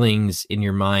feelings in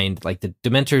your mind, like the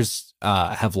Dementors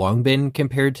have long been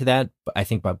compared to that, I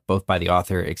think both by the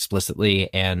author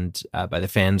explicitly and by the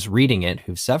fans reading it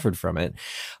who've suffered from it.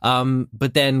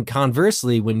 But then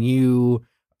conversely, when you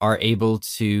are able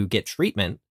to get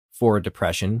treatment for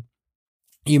depression,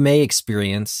 you may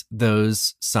experience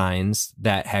those signs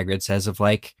that Hagrid says of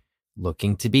like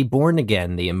looking to be born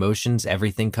again, the emotions,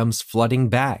 everything comes flooding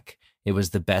back. It was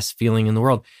the best feeling in the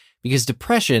world. Because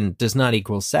depression does not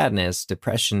equal sadness.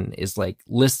 Depression is like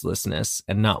listlessness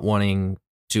and not wanting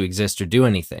to exist or do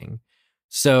anything.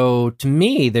 So to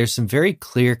me, there's some very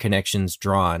clear connections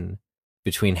drawn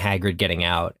between Hagrid getting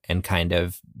out and kind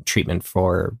of treatment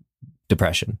for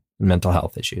depression and mental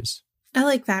health issues. I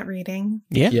like that reading.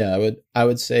 Yeah, I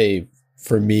would say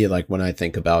for me, like when I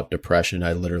think about depression,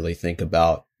 I literally think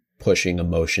about pushing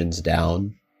emotions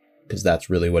down, because that's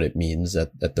really what it means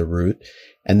at the root.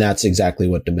 And that's exactly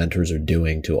what Dementors are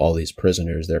doing to all these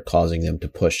prisoners. They're causing them to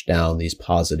push down these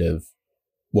positive,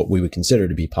 what we would consider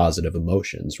to be positive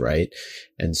emotions, right?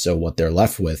 And so what they're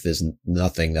left with is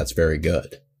nothing that's very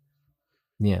good.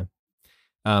 Yeah.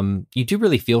 You do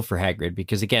really feel for Hagrid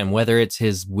because, again, whether it's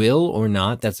his will or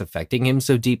not that's affecting him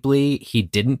so deeply, he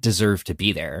didn't deserve to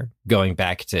be there, going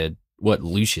back to what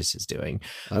Lucius is doing.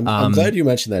 I'm glad you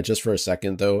mentioned that just for a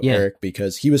second, though, yeah. Eric,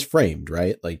 because he was framed,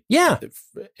 right? Like, yeah.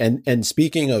 And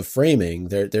speaking of framing,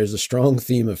 there's a strong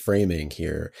theme of framing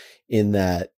here in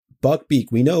that Buckbeak,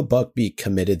 we know Buckbeak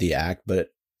committed the act, but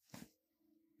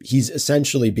he's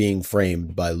essentially being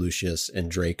framed by Lucius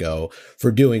and Draco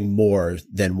for doing more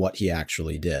than what he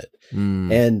actually did.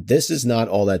 And this is not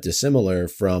all that dissimilar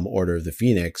from Order of the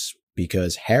Phoenix,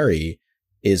 because Harry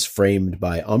is framed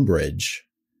by Umbridge,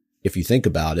 if you think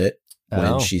about it,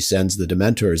 when she sends the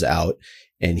Dementors out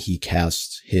and he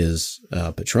casts his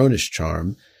Patronus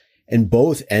charm, and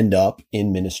both end up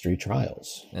in ministry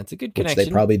trials. That's a good connection. Which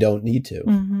they probably don't need to.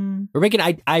 Mm-hmm. We're making,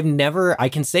 I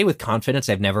can say with confidence,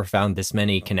 I've never found this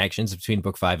many connections between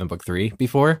book 5 and book 3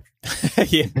 before.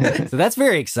 Yeah. So that's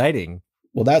very exciting.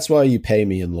 Well, that's why you pay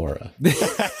me and Laura. Your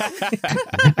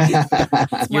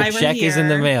check is in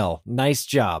the mail. Nice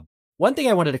job. One thing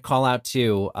I wanted to call out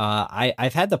too,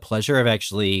 I've had the pleasure of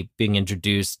actually being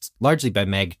introduced largely by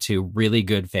Meg to really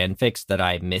good fanfics that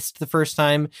I missed the first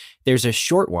time. There's a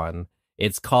short one.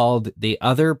 It's called The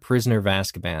Other Prisoner of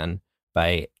Azkaban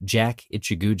by Jack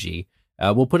Ichiguchi.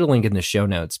 We'll put a link in the show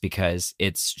notes because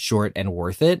it's short and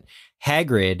worth it.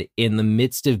 Hagrid, in the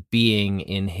midst of being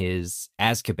in his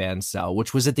Azkaban cell,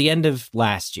 which was at the end of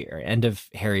last year, end of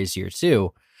Harry's year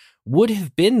 2, would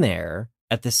have been there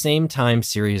at the same time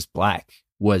Sirius Black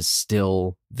was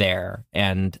still there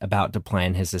and about to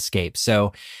plan his escape.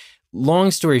 So,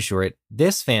 long story short,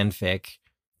 this fanfic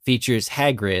features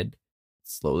Hagrid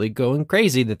slowly going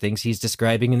crazy, the things he's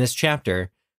describing in this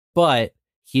chapter, but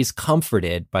he's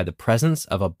comforted by the presence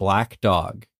of a black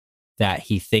dog that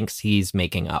he thinks he's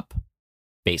making up,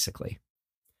 basically.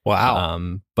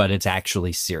 Wow. But it's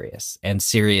actually Sirius, and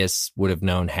Sirius would have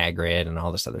known Hagrid and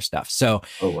all this other stuff. So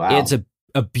it's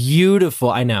a beautiful,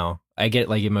 I know, I get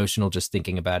like emotional just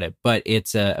thinking about it, but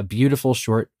it's a beautiful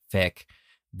short fic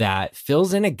that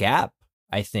fills in a gap.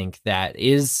 I think that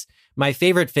is my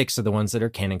favorite fics are the ones that are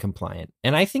canon compliant.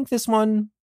 And I think this one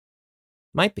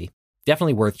might be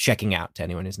definitely worth checking out to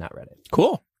anyone who's not read it.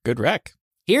 Cool. Good rec.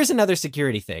 Here's another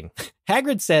security thing.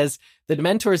 Hagrid says the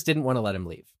Dementors didn't want to let him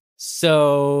leave.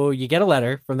 So you get a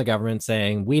letter from the government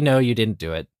saying, we know you didn't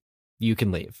do it. You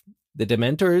can leave. The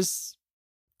Dementors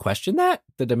question that.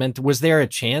 Was there a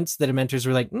chance the Dementors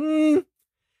were like,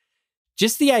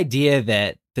 just the idea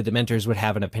that the Dementors would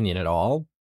have an opinion at all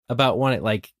about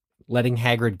letting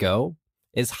Hagrid go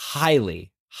is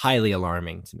highly, highly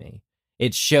alarming to me.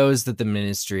 It shows that the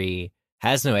ministry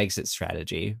has no exit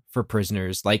strategy for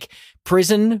prisoners. Like,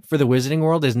 prison for the Wizarding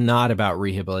World is not about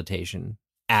rehabilitation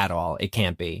at all. It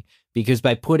can't be, because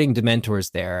by putting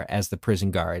Dementors there as the prison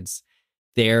guards,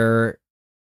 they're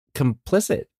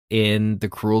complicit in the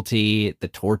cruelty, the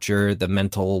torture, the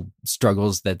mental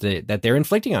struggles that they're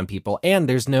inflicting on people. And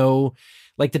there's no,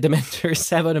 like, the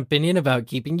Dementors have an opinion about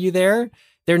keeping you there.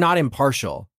 They're not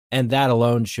impartial, and that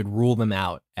alone should rule them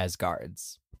out as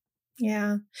guards.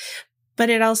 Yeah. But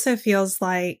it also feels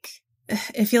like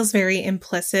it feels very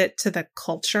implicit to the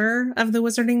culture of the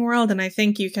wizarding world. And I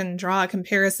think you can draw a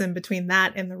comparison between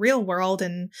that and the real world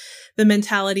and the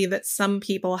mentality that some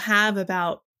people have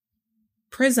about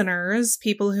prisoners,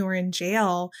 people who are in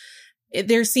jail.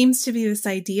 There seems to be this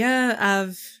idea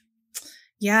of,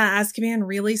 yeah, Azkaban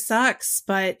really sucks,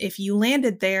 but if you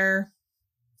landed there,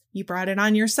 you brought it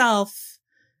on yourself.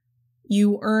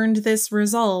 You earned this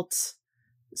result.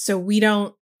 So we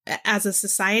don't, as a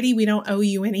society, we don't owe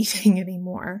you anything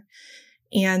anymore.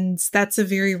 And that's a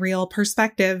very real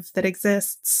perspective that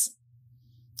exists,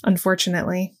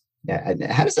 unfortunately. Yeah. And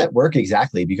how does that work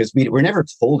exactly? Because we're never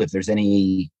told if there's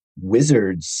any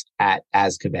wizards at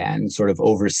Azkaban sort of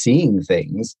overseeing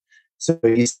things. So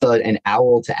you still an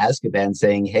owl to Azkaban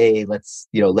saying, hey, let's,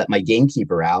 let my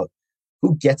gamekeeper out.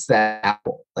 Who gets that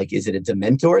owl? Like, is it a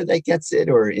Dementor that gets it?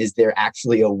 Or is there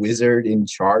actually a wizard in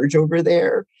charge over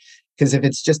there? Because if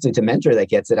it's just a Dementor that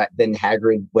gets it, then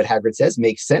what Hagrid says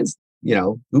makes sense.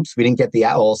 Oops, we didn't get the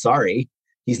owl. Sorry.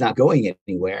 He's not going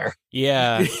anywhere.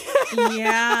 Yeah.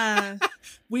 Yeah.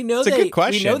 We know it's a good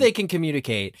question. We know they can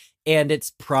communicate, and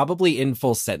it's probably in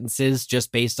full sentences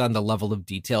just based on the level of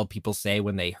detail people say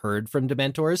when they heard from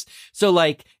Dementors. So,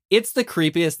 like, it's the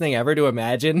creepiest thing ever to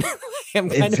imagine.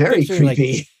 It's very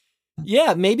creepy.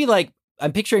 Yeah, maybe like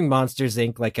I'm picturing Monsters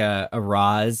Inc. like a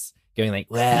Roz going like,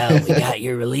 well, we got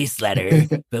your release letter,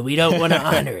 but we don't want to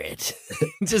honor it.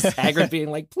 Just Hagrid being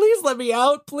like, please let me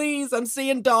out, please. I'm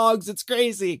seeing dogs. It's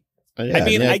crazy.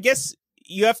 Yeah, I guess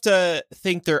you have to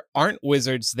think there aren't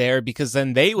wizards there, because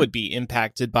then they would be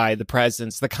impacted by the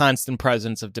constant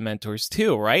presence of Dementors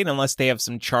too, right? Unless they have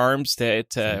some charms to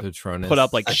put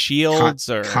up like shields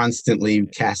or constantly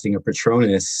casting a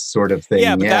Patronus sort of thing.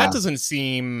 Yeah, but that doesn't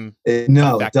seem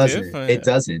no, effective. it doesn't. It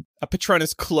doesn't. A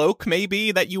Patronus cloak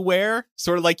maybe that you wear,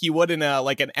 sort of like you would in an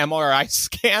MRI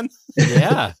scan.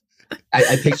 Yeah.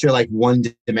 I picture like one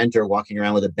Dementor walking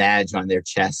around with a badge on their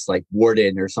chest, like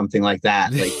Warden or something like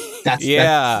that. Like that's the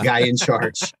guy in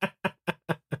charge. I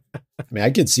mean,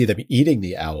 I could see them eating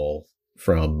the owl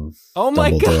from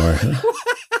my Dumbledore.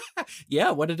 God.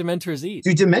 Yeah, what do Dementors eat?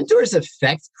 Do Dementors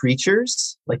affect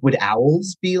creatures? Like, would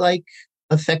owls be like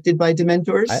affected by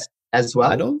Dementors as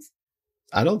well?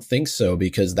 I don't think so,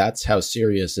 because that's how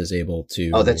Sirius is able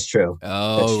to. Oh, that's true.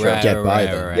 Get by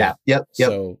them. Right. Yeah. Yep.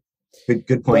 So.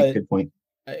 Good point. Good point.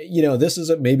 This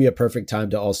is maybe a perfect time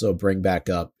to also bring back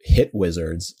up hit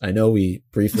wizards. I know we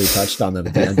briefly touched on them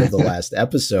at the end of the last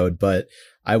episode, but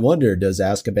I wonder, does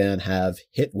Azkaban have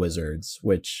hit wizards,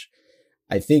 which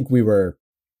I think we were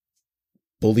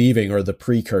believing are the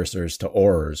precursors to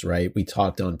Aurors, right? We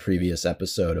talked on previous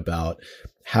episode about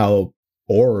how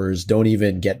Aurors don't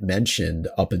even get mentioned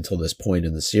up until this point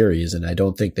in the series, and I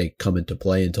don't think they come into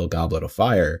play until Goblet of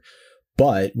Fire.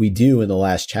 But we do in the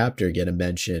last chapter get a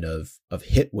mention of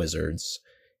hit wizards.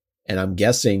 And I'm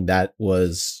guessing that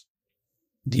was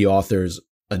the author's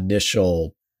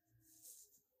initial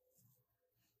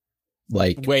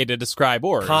way to describe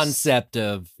Aurors. Concept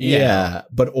of yeah,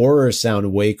 but Aurors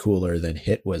sound way cooler than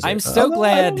hit wizard. I'm so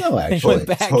glad I don't know, actually.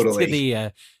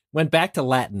 went back to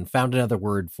Latin, found another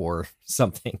word for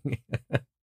something.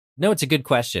 No, it's a good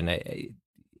question.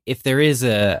 If there is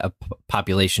a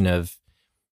population of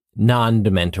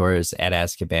non-Dementors at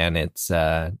Azkaban, it's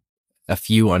a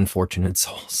few unfortunate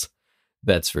souls.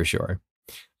 That's for sure.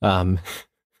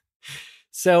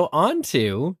 So on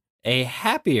to a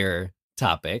happier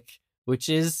topic, which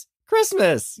is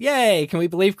Christmas. Yay! Can we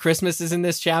believe Christmas is in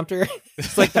this chapter?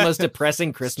 It's like the most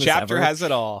depressing Christmas chapter ever. has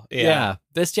it all. Yeah,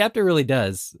 this chapter really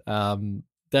does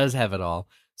have it all.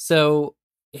 So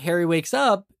Harry wakes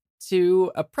up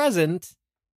to a present.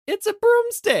 It's a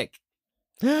broomstick.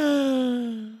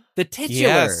 The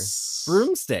titular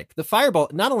broomstick, the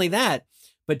Firebolt. Not only that,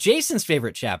 but Jason's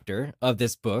favorite chapter of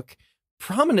this book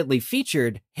prominently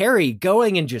featured Harry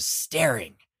going and just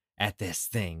staring at this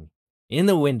thing in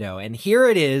the window. And here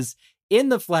it is in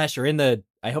the flesh, or in the,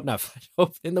 I hope not flesh,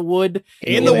 in the wood,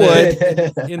 in the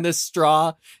wood, in the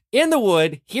straw, in the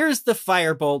wood. Here's the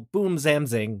Firebolt. Boom, zam,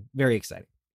 zing. Very exciting.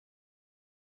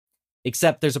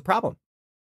 Except there's a problem.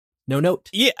 No note.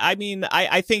 Yeah, I mean,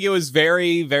 I think it was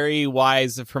very, very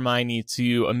wise of Hermione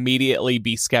to immediately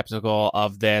be skeptical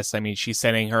of this. I mean, she's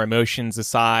setting her emotions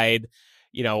aside.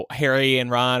 Harry and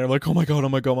Ron are like, oh my God, oh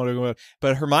my God, oh my God.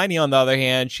 But Hermione, on the other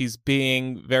hand, she's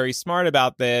being very smart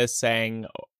about this, saying,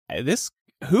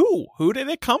 who did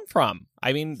it come from?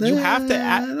 I mean, you have to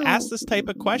ask this type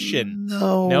of question.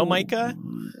 No, Micah?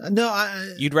 No,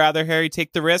 you'd rather Harry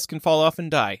take the risk and fall off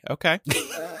and die. Okay.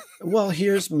 Well,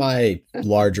 here's my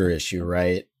larger issue,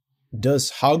 right?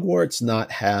 Does Hogwarts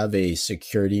not have a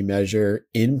security measure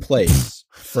in place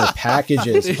for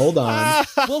packages? Hold on.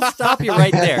 We'll stop you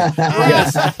right there.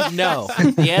 Yes. No.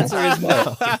 The answer is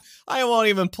no. I won't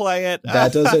even play it.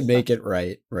 That doesn't make it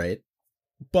right?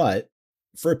 But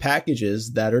for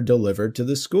packages that are delivered to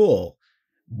the school,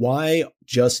 why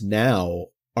just now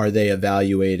are they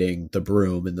evaluating the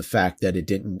broom and the fact that it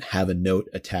didn't have a note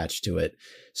attached to it?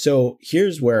 So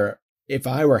here's where, if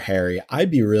I were Harry,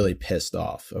 I'd be really pissed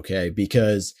off, okay?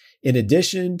 Because in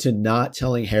addition to not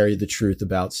telling Harry the truth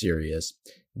about Sirius,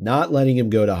 not letting him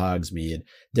go to Hogsmeade,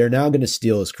 they're now going to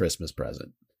steal his Christmas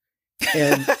present.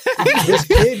 And this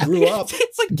kid grew up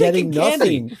like getting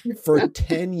nothing candy. for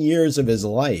 10 years of his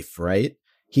life, right?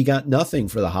 He got nothing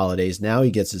for the holidays. Now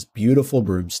he gets this beautiful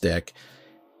broomstick.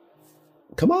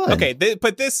 Come on. Okay,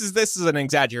 but this is an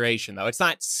exaggeration, though. It's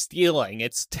not stealing.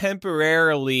 It's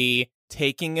temporarily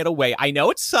taking it away. I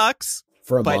know it sucks.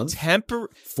 For a month?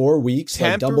 4 weeks?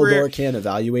 Like Dumbledore can't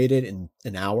evaluate it in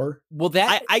an hour? Well,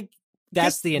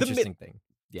 that's the interesting thing.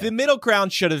 Yeah. The middle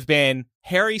ground should have been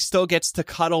Harry still gets to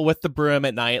cuddle with the broom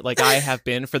at night, like I have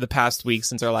been for the past week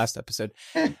since our last episode.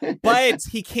 But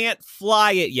he can't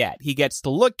fly it yet. He gets to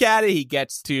look at it. He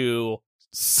gets to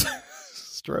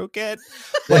stroke it,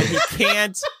 but he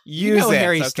can't use it.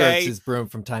 Harry okay? strokes his broom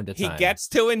from time to time. He gets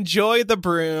to enjoy the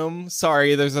broom.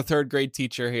 Sorry, there's a third grade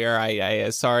teacher here. I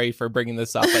sorry for bringing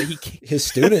this up, but his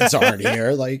students aren't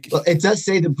here. Like, well, it does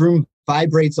say the broom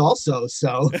vibrates also,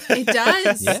 so it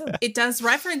does. Yeah. It does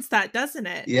reference that, doesn't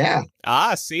it? Yeah.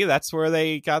 See, that's where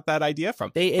they got that idea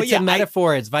from. It's a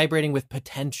metaphor. It's vibrating with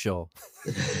potential.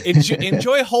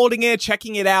 Enjoy holding it,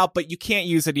 checking it out, but you can't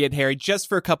use it yet, Harry, just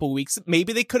for a couple weeks.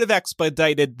 Maybe they could have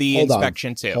expedited the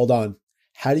inspection too. Hold on.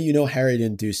 How do you know Harry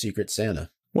didn't do Secret Santa?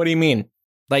 What do you mean?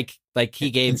 Like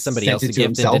he gave somebody else a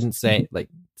gift and didn't say,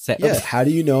 How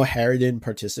do you know Harry didn't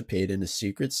participate in a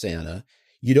Secret Santa?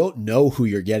 You don't know who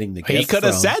you're getting the gift from. He could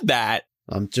have said that.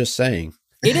 I'm just saying.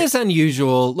 It is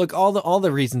unusual. Look, all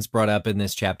the reasons brought up in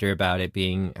this chapter about it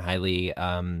being highly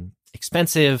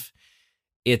expensive.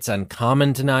 It's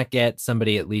uncommon to not get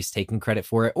somebody at least taking credit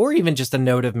for it, or even just a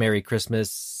note of Merry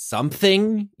Christmas,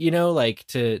 something, like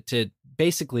to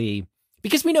basically,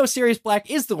 because we know Sirius Black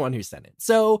is the one who sent it.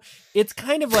 So it's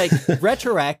kind of like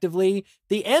retroactively,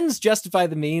 the ends justify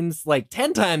the means like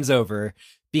 10 times over.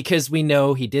 Because we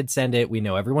know he did send it. We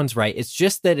know everyone's right. It's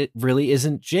just that it really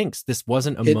isn't jinxed. This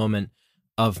wasn't a moment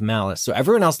of malice. So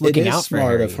everyone else looking out for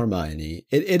Harry. It is smart of Hermione.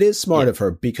 It is smart of her,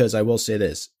 because I will say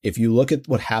this. If you look at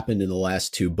what happened in the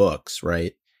last 2 books,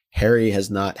 right? Harry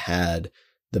has not had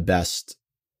the best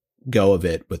go of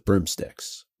it with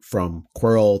broomsticks, from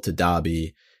Quirrell to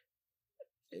Dobby.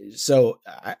 So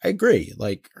I agree.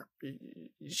 Like,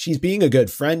 she's being a good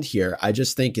friend here. I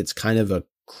just think it's kind of a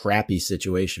crappy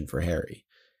situation for Harry.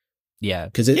 Yeah,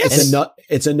 because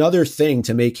it's another thing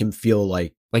to make him feel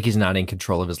like he's not in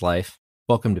control of his life.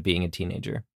 Welcome to being a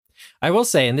teenager. I will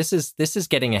say, and this is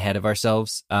getting ahead of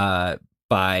ourselves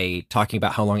by talking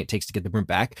about how long it takes to get the broom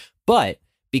back. But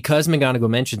because McGonagall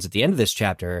mentions at the end of this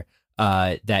chapter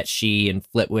that she and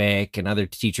Flitwick and other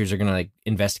teachers are going to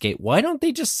investigate, why don't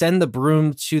they just send the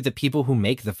broom to the people who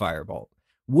make the Firebolt?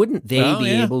 Wouldn't they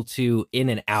be able to, in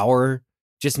an hour,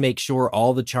 just make sure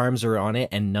all the charms are on it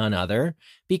and none other?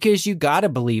 Because you got to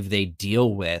believe they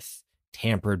deal with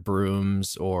tampered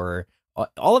brooms or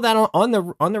all of that on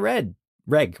the reg.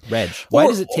 Why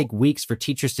does it take weeks for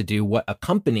teachers to do what a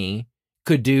company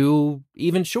could do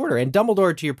even shorter? And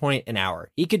Dumbledore, to your point, an hour.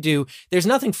 He could do, there's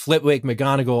nothing Flitwick,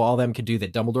 McGonagall, all them could do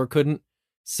that Dumbledore couldn't.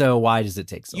 So why does it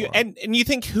take so long? And you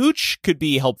think Hooch could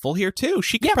be helpful here too?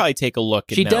 She could probably take a look.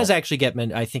 She does actually get,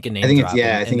 I think, a name.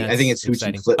 I think it's Hooch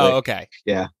and Flitwick. Oh, okay.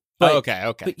 Yeah.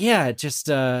 Okay. But yeah, it just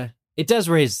it does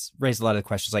raise a lot of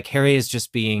questions. Like, Harry is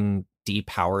just being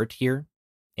depowered here,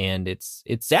 and it's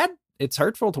sad. It's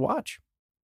hurtful to watch.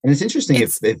 And it's interesting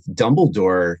if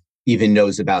Dumbledore even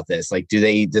knows about this. Like, does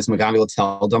McGonagall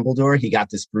tell Dumbledore he got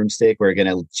this broomstick? We're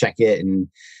gonna check it, and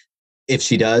if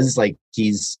she does, like,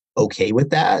 he's okay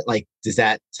with that? Like, does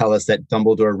that tell us that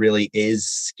Dumbledore really is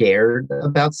scared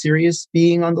about Sirius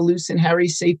being on the loose and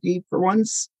Harry's safety for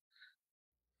once?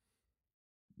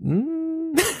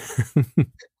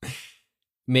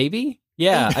 Maybe.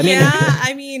 Yeah.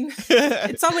 I mean,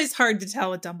 it's always hard to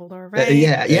tell with Dumbledore, right?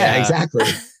 Yeah, exactly.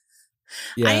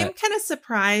 I am kind of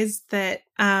surprised that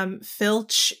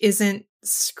Filch isn't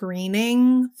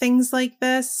screening things like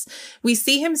this. We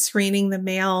see him screening the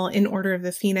mail in Order of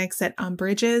the Phoenix at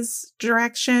Umbridge's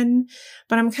direction,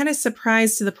 but I'm kind of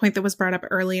surprised to the point that was brought up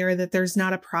earlier that there's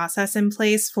not a process in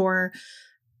place for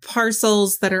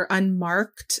parcels that are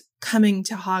unmarked coming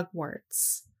to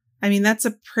Hogwarts. I mean, that's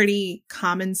a pretty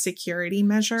common security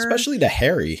measure. Especially to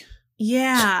Harry.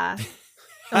 Yeah.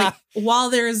 Like, while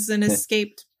there's an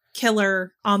escaped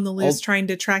killer on the loose trying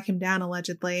to track him down,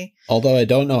 allegedly. Although I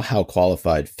don't know how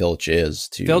qualified Filch is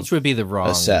to Filch would be the wrong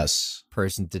assess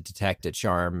person to detect a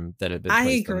charm that had been I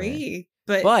placed agree.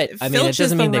 But I mean, Filch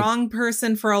is the wrong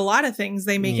person for a lot of things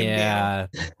they make him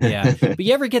do. Yeah. But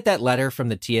you ever get that letter from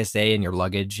the TSA in your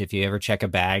luggage? If you ever check a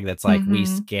bag that's like, we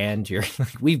scanned your,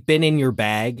 we've been in your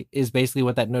bag is basically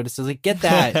what that notice is. Like, get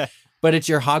that, but it's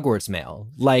your Hogwarts mail.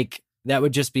 Like, that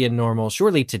would just be a normal,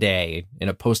 surely today in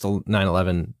a postal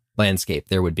 9/11 landscape,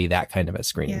 there would be that kind of a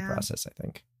screening process, I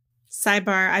think.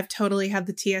 Sidebar, I've totally had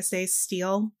the TSA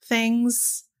steal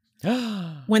things.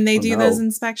 When they do those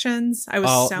inspections, I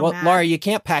was so mad. Laura, you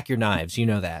can't pack your knives. You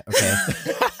know that, okay?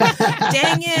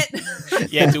 Dang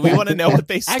it. Yeah, do we want to know what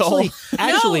they stole?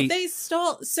 Actually, no, they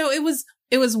stole. So it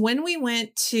was when we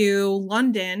went to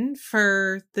London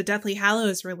for the Deathly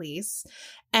Hallows release,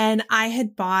 and I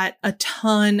had bought a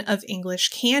ton of English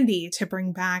candy to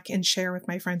bring back and share with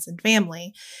my friends and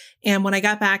family. And when I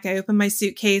got back, I opened my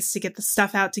suitcase to get the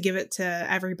stuff out to give it to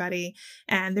everybody.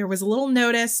 And there was a little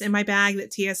notice in my bag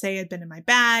that TSA had been in my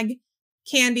bag.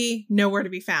 Candy, nowhere to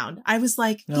be found. I was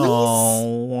like, please.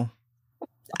 Oh.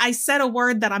 I said a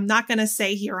word that I'm not going to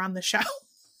say here on the show.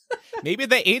 Maybe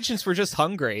the agents were just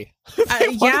hungry. They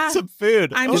wanted some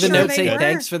food. I'm sure the note say were.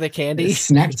 Thanks for the candy? It's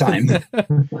snack time.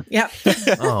 Yep.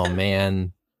 Oh,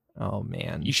 man.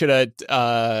 You should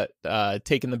have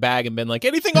taken the bag and been like,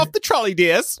 anything off the trolley,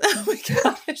 DS. Oh my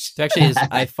gosh. Actually,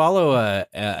 I follow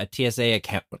a TSA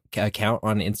account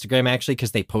on Instagram, actually,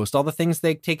 because they post all the things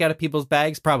they take out of people's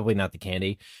bags. Probably not the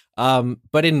candy.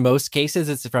 But in most cases,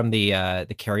 it's from the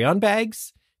carry-on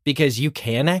bags, because you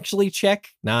can actually check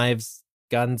knives,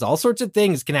 guns, all sorts of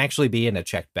things can actually be in a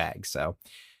checked bag. So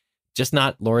just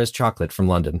not Laura's chocolate from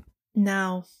London.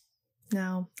 No.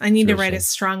 I need to write a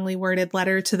strongly worded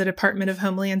letter to the Department of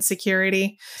Homeland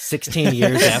Security. 16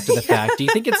 years after the fact. Do you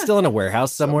think it's still in a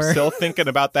warehouse somewhere? I'm still thinking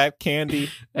about that candy.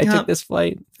 I took this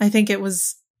flight. I think it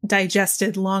was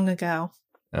digested long ago.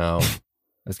 Oh,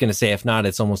 I was going to say, if not,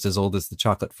 it's almost as old as the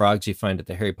chocolate frogs you find at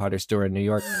the Harry Potter store in New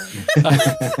York.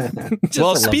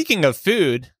 Well, speaking of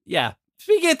food. Yeah.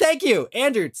 Thank you,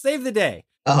 Andrew. Save the day.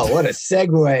 Oh, what a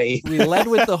segue. We led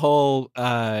with the whole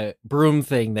broom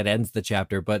thing that ends the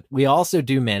chapter, but we also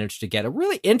do manage to get a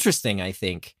really interesting, I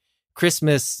think,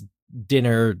 Christmas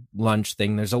dinner lunch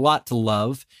thing. There's a lot to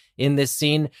love in this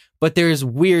scene, but there's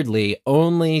weirdly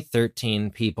only 13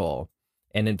 people,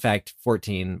 and in fact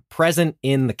 14, present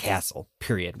in the castle,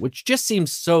 period, which just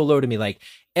seems so low to me. Like,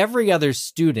 every other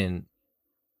student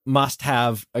must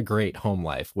have a great home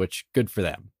life, which good for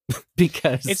them.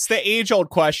 Because it's the age-old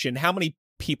question: how many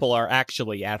people are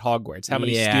actually at Hogwarts? How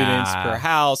many students per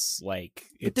house? Like,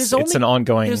 it's an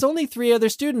ongoing. There's only 3 other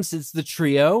students. It's the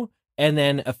trio, and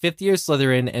then a 5th-year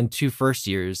Slytherin and 2 first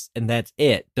years, and that's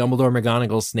it. Dumbledore,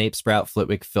 McGonagall, Snape, Sprout,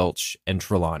 Flitwick, Filch, and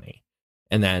Trelawney,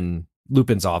 and then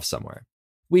Lupin's off somewhere.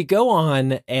 We go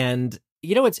on, and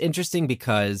it's interesting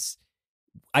because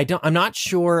I'm not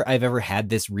sure I've ever had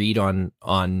this read on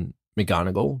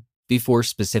McGonagall before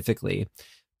specifically.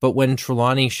 But when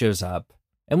Trelawney shows up,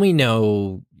 and we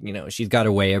know, she's got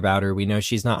a way about her. We know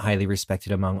she's not highly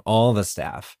respected among all the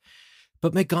staff.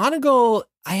 But McGonagall,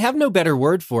 I have no better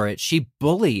word for it. She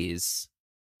bullies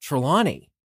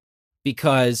Trelawney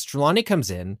because Trelawney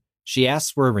comes in. She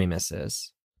asks where Remus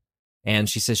is. And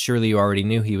she says, surely you already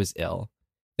knew he was ill.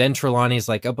 Then Trelawney's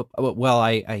like,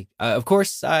 I of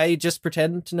course, I just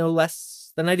pretend to know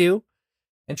less than I do.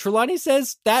 And Trelawney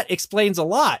says, that explains a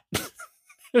lot.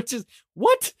 Which is,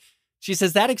 what? She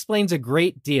says, that explains a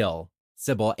great deal,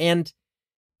 Sybil. And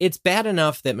it's bad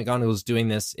enough that McGonagall's doing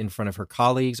this in front of her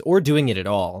colleagues, or doing it at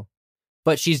all.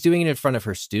 But she's doing it in front of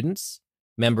her students,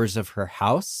 members of her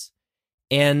house.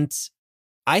 And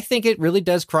I think it really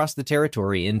does cross the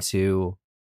territory into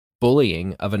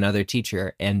bullying of another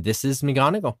teacher. And this is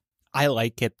McGonagall. I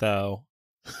like it, though.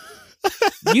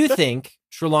 You think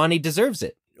Trelawney deserves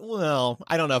it? Well,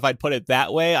 I don't know if I'd put it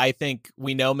that way. I think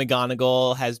we know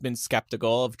McGonagall has been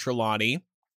skeptical of Trelawney.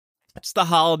 It's the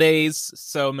holidays,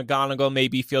 so McGonagall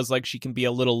maybe feels like she can be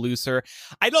a little looser.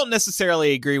 I don't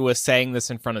necessarily agree with saying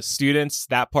this in front of students.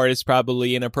 That part is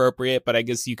probably inappropriate, but I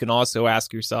guess you can also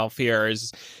ask yourself here,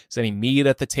 is any meat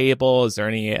at the table? Is there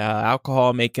any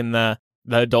alcohol making the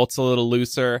adults a little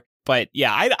looser? But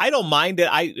yeah, I don't mind it.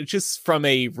 I just from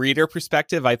a reader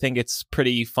perspective, I think it's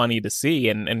pretty funny to see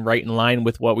and right in line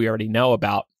with what we already know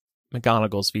about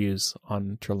McGonagall's views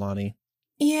on Trelawney.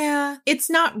 Yeah, it's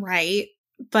not right,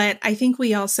 but I think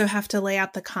we also have to lay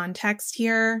out the context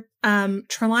here.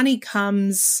 Trelawney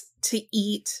comes to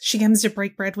eat. She comes to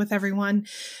break bread with everyone,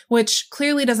 which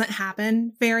clearly doesn't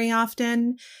happen very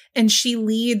often. And she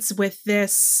leads with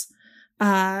this,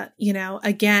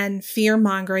 again, fear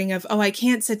mongering of, oh, I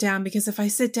can't sit down because if I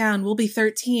sit down, we'll be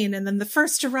 13. And then the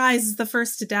first to rise is the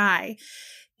first to die.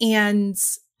 And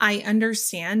I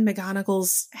understand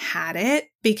McGonagall's had it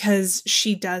because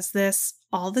she does this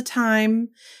all the time.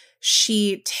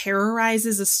 She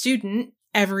terrorizes a student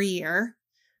every year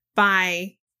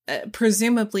by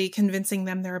presumably convincing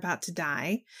them they're about to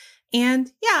die.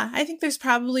 And yeah, I think there's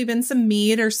probably been some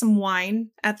mead or some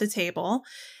wine at the table.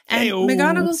 And Hey-o.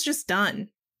 McGonagall's just done.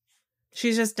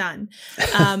 She's just done.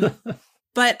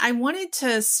 But I wanted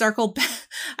to circle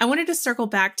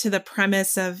back to the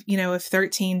premise of, if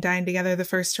 13 dying together, the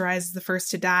first to rise is the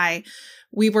first to die.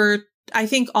 We were, I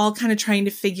think, all kind of trying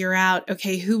to figure out,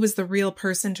 okay, who was the real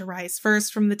person to rise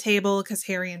first from the table? Because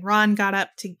Harry and Ron got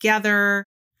up together.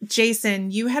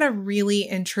 Jason, you had a really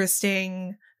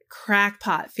interesting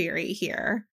crackpot theory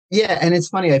here. Yeah, and it's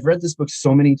funny. I've read this book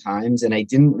so many times, and I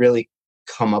didn't really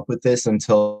come up with this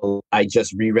until I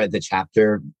just reread the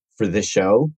chapter for this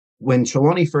show. When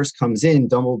Trelawney first comes in,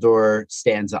 Dumbledore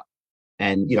stands up.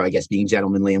 And, I guess being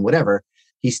gentlemanly and whatever,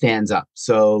 he stands up.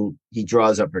 So he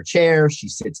draws up her chair. She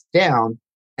sits down.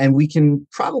 And we can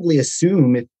probably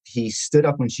assume if he stood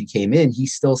up when she came in,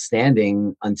 he's still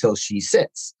standing until she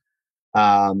sits.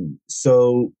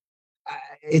 So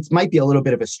it might be a little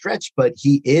bit of a stretch, but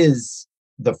he is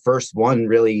the first one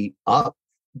really up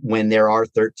when there are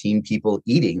 13 people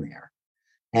eating there.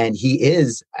 And he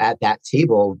is at that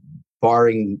table,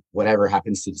 barring whatever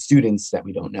happens to the students that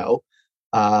we don't know.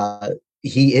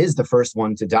 He is the first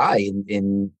one to die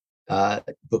in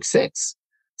book 6.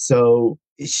 So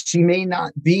she may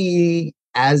not be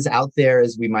as out there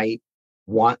as we might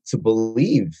want to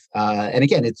believe. And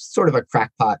again, it's sort of a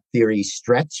crackpot theory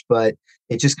stretch, but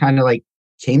it just kind of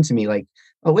came to me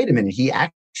oh, wait a minute. He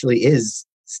actually is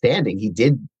standing. He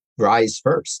did rise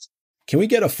first. Can we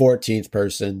get a 14th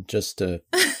person just to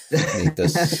make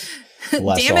this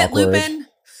less Damn it, awkward? Lupin.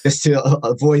 Just to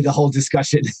avoid the whole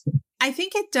discussion. I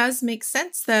think it does make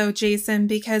sense, though, Jason,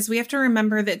 because we have to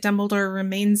remember that Dumbledore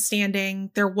remains standing.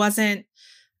 There wasn't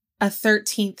a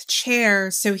 13th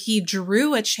chair, so he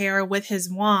drew a chair with his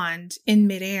wand in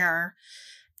midair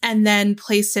and then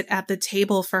placed it at the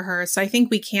table for her. So I think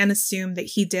we can assume that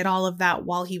he did all of that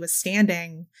while he was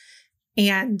standing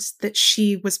and that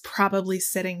she was probably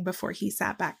sitting before he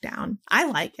sat back down. I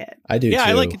like it. I do, Yeah,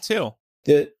 too. I like it too.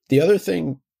 The other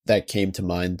thing that came to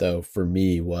mind, though, for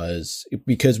me was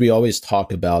because we always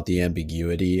talk about the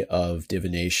ambiguity of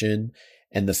divination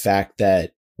and the fact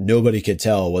that nobody could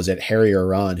tell, was it Harry or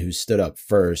Ron who stood up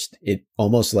first? It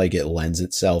almost it lends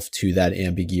itself to that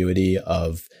ambiguity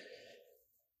of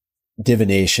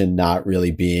divination not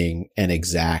really being an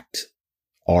exact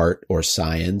art or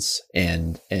science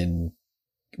and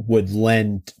would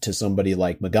lend to somebody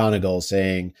like McGonagall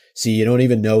saying, see, you don't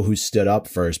even know who stood up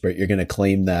first, but you're going to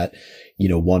claim that,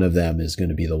 one of them is going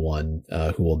to be the one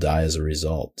who will die as a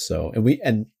result. So,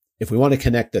 and if we want to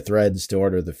connect the threads to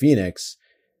Order of the Phoenix,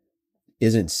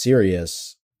 isn't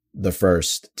Sirius the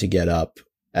first to get up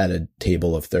at a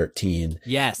table of 13?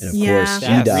 Yes. And of course,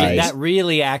 he dies. That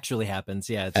really actually happens.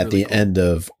 Yeah. It's at really the cool. end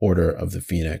of Order of the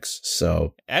Phoenix.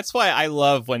 So That's why I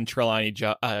love when Trelawney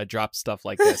drops stuff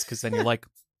like this, because then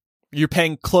you're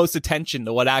paying close attention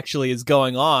to what actually is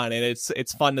going on, and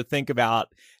it's fun to think about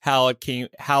how it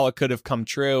could have come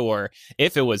true, or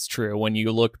if it was true when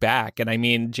you look back. And I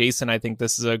mean, Jason, I think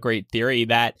this is a great theory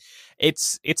that it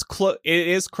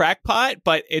is crackpot,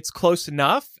 but it's close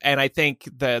enough. And I think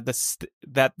the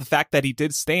fact that he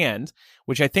did stand,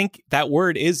 which I think that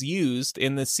word is used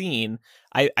in the scene,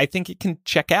 I think it can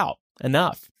check out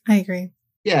enough. I agree.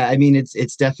 Yeah, I mean,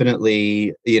 it's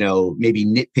definitely, maybe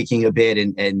nitpicking a bit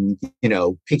and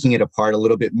picking it apart a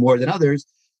little bit more than others.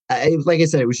 Like I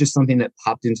said, it was just something that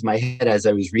popped into my head as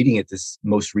I was reading it this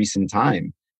most recent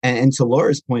time. And to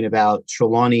Laura's point about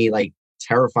Trelawney,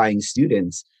 terrifying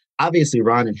students, obviously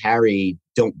Ron and Harry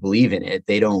don't believe in it.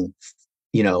 They don't,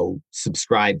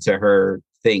 subscribe to her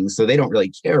things. So they don't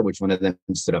really care which one of them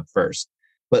stood up first.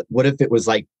 But what if it was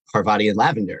Parvati and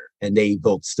Lavender and they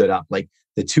both stood up?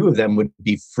 The two of them would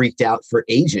be freaked out for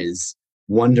ages,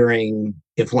 wondering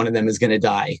if one of them is going to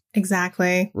die.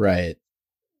 Exactly. right.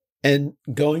 And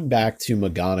going back to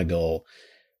McGonagall,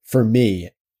 for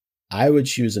me, I would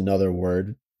choose another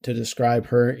word to describe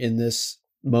her in this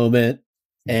moment.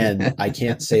 And I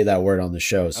can't say that word on the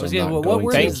show, so I'm not going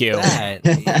to. Thank you.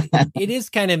 It is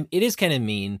kind of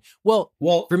mean. Well,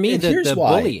 for me, here's the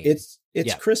why. bullying.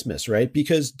 It's Christmas, right?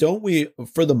 Because don't we,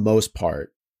 for the most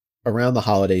part, around the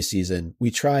holiday season,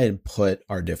 we try and put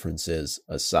our differences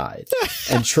aside.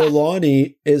 And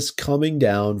Trelawney is coming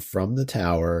down from the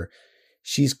tower.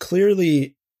 She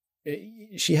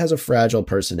has a fragile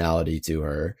personality to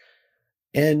her.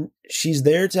 And she's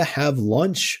there to have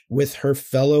lunch with her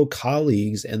fellow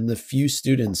colleagues and the few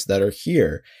students that are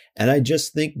here. And I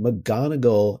just think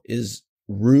McGonagall is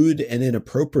rude and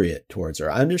inappropriate towards her.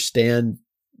 I understand,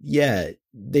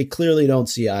 they clearly don't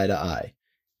see eye to eye.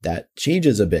 That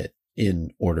changes a bit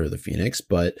in Order of the Phoenix,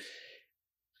 but,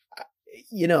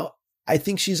 I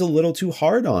think she's a little too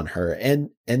hard on her.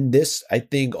 And this, I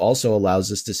think, also allows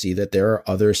us to see that there are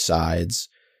other sides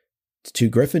to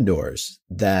Gryffindors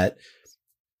that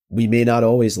we may not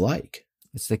always like.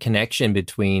 It's the connection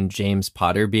between James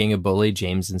Potter being a bully,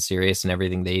 James and Sirius and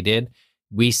everything they did.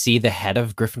 We see the head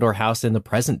of Gryffindor House in the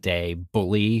present day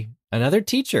bully another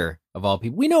teacher of all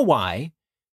people. We know why,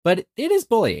 but it is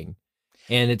bullying.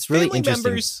 And it's really Family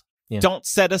interesting. Members don't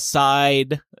set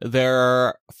aside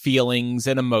their feelings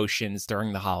and emotions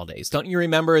during the holidays. Don't you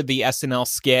remember the SNL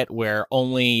skit where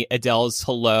only Adele's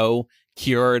hello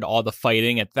cured all the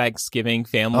fighting at Thanksgiving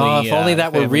family? Oh, if only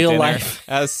that were real dinner.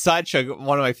 life. Such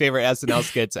one of my favorite SNL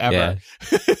skits ever.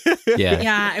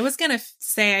 Yeah, I was going to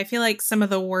say, I feel like some of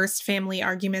the worst family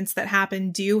arguments that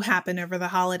do happen over the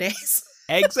holidays.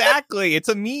 Exactly. It's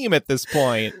a meme at this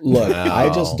point. Look, I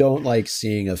just don't like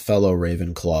seeing a fellow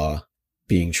Ravenclaw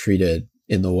being treated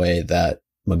in the way that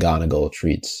McGonagall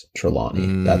treats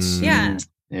Trelawney. There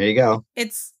you go.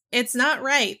 It's not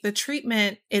right. The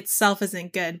treatment itself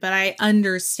isn't good, but I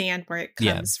understand where it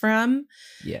comes from.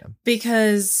 Yeah.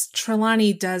 Because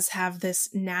Trelawney does have this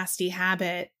nasty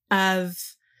habit of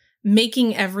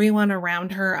making everyone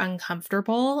around her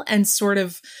uncomfortable and sort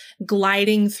of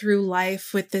gliding through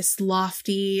life with this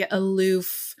lofty,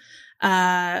 aloof,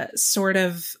 sort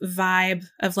of vibe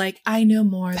of like, I know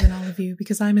more than all of you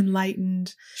because I'm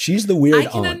enlightened. She's the weird aunt.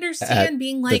 I can understand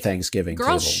being like, the Thanksgiving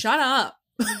girl, table. shut up.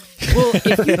 Well,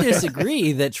 if you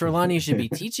disagree that Trelawney should be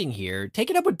teaching here,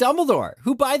 take it up with Dumbledore,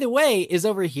 who, by the way, is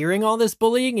overhearing all this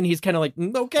bullying, and he's kind of like,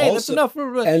 okay, that's enough.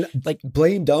 And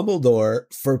blame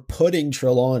Dumbledore for putting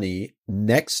Trelawney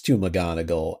next to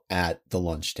McGonagall at the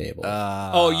lunch table.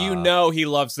 He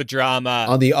loves the drama.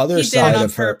 On the other side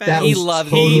of her. He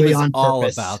was all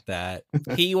about that.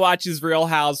 He watches Real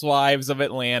Housewives of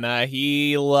Atlanta.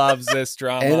 He loves this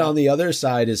drama. And on the other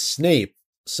side is Snape.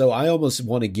 So I almost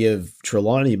want to give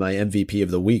Trelawney my MVP of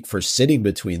the week for sitting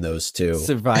between those two.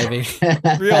 Surviving.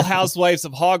 Real Housewives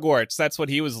of Hogwarts. That's what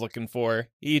he was looking for.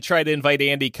 He tried to invite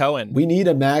Andy Cohen. We need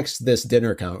to max this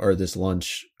dinner count or this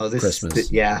lunch Christmas.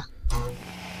 It's a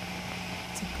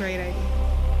great idea.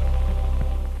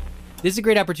 This is a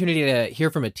great opportunity to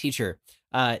hear from a teacher.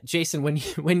 Jason,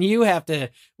 when you had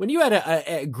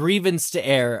a grievance to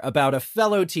air about a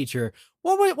fellow teacher,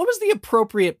 what was the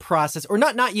appropriate process, or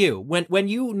not you, when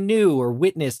you knew or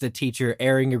witnessed a teacher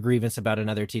airing a grievance about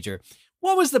another teacher?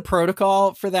 What was the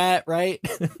protocol for that, right?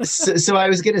 so I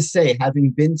was going to say,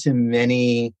 having been to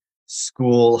many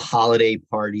school holiday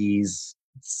parties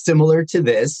similar to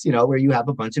this, where you have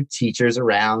a bunch of teachers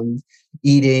around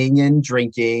eating and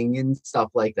drinking and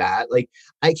stuff like that. Like,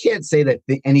 I can't say that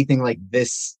anything like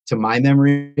this, to my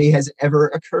memory, has ever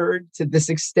occurred to this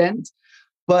extent.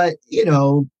 But,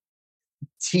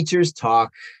 teachers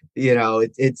talk,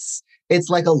 it's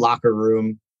like a locker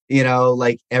room,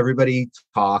 like everybody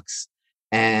talks.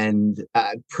 And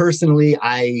personally,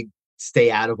 I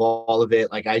stay out of all of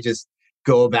it. Like, I just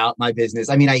go about my business.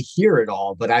 I mean, I hear it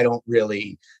all, but I don't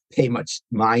really pay much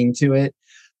mind to it.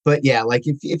 But yeah, like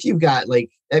if you've got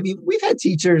we've had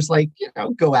teachers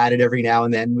go at it every now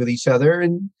and then with each other,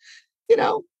 and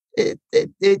it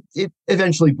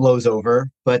eventually blows over.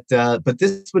 But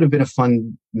this would have been a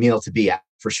fun meal to be at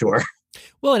for sure.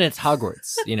 Well, and it's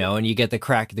Hogwarts, and you get the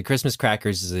Christmas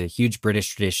crackers is a huge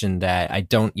British tradition that I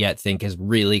don't yet think has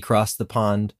really crossed the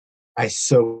pond. I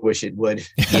so wish it would.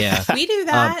 Yeah. We do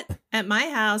that at my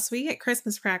house. We get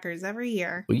Christmas crackers every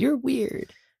year. Well, you're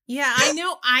weird. Yeah, I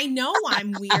know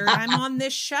I'm weird. I'm on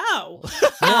this show.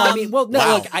 No, look,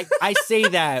 I say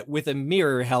that with a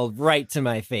mirror held right to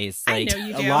my face. Like, I know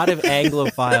you do. A lot of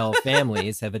Anglophile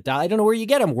families have I don't know where you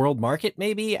get them. World Market,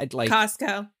 maybe? I'd like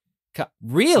Costco.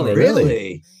 Really?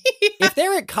 Really? If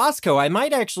they're at Costco, I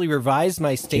might actually revise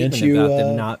my statement about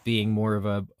them not being more of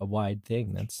a wide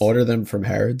thing. That's order them from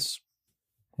Harrods.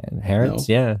 And Harrods,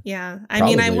 no. yeah. Yeah.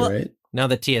 Probably, I will. Right? No,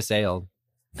 the TSA will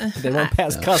They won't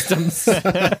pass customs.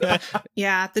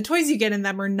 Yeah, the toys you get in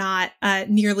them are not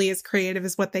nearly as creative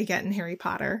as what they get in Harry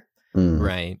Potter.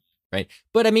 Right.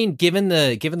 But I mean, given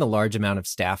the large amount of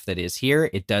staff that is here,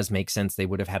 it does make sense they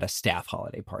would have had a staff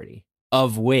holiday party,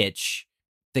 of which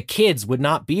the kids would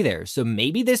not be there. So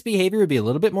maybe this behavior would be a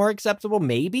little bit more acceptable.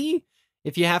 Maybe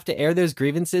if you have to air those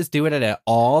grievances, do it at an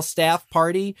all staff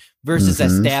party versus a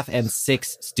staff and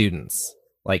 6 students.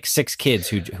 Like 6 kids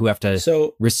who have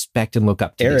to respect and look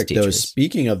up to Eric, these teachers. though,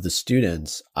 speaking of the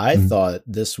students, I thought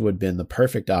this would have been the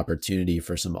perfect opportunity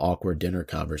for some awkward dinner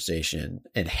conversation.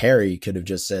 And Harry could have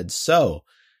just said, so,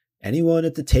 anyone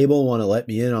at the table want to let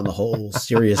me in on the whole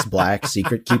Sirius Black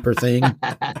secret keeper thing?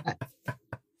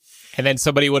 And then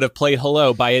somebody would have played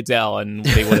Hello by Adele and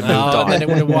they would have moved on. And then it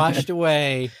would have washed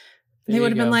away. They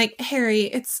would have been like, Harry,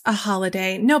 it's a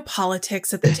holiday. No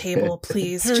politics at the table,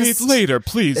 please. Harry, it's later,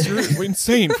 please. You're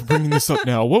insane for bringing this up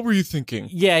now. What were you thinking?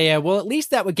 Yeah. Well, at least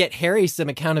that would get Harry some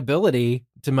accountability,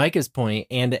 to Micah's point,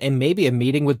 and maybe a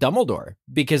meeting with Dumbledore.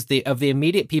 Because of the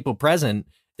immediate people present,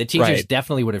 the teachers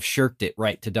definitely would have shirked it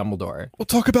right to Dumbledore. We'll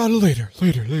talk about it later.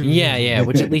 Yeah,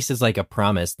 which at least is like a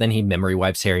promise. Then he memory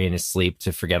wipes Harry in his sleep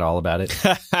to forget all about it.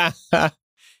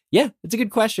 Yeah, it's a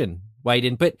good question. Why he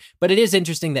didn't, but it is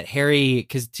interesting that Harry,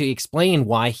 because to explain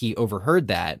why he overheard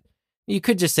that, you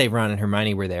could just say Ron and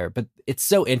Hermione were there, but it's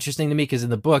so interesting to me because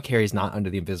in the book, Harry's not under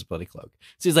the invisibility cloak.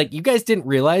 So he's like, you guys didn't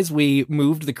realize we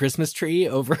moved the Christmas tree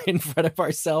over in front of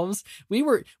ourselves?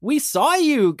 We saw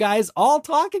you guys all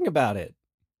talking about it.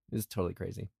 It was totally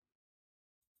crazy.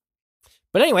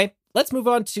 But anyway, let's move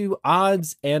on to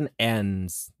odds and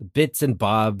ends, the bits and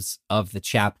bobs of the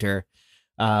chapter.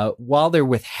 While they're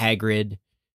with Hagrid,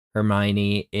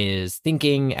 Hermione is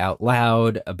thinking out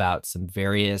loud about some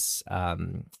various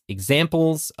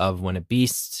examples of when a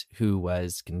beast who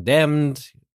was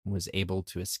condemned was able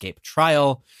to escape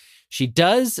trial. She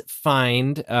does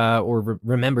find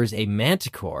remembers a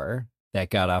manticore that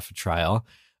got off a trial,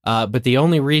 but the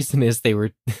only reason is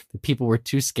the people were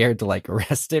too scared to like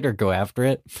arrest it or go after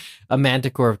it. A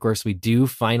manticore, of course, we do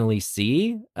finally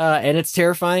see, and it's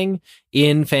terrifying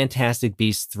in Fantastic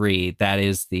Beasts 3. That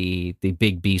is the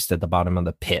big beast at the bottom of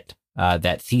the pit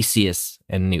that Theseus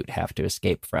and Newt have to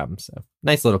escape from. So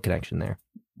nice little connection there.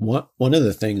 One of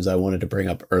the things I wanted to bring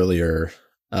up earlier,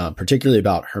 particularly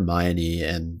about Hermione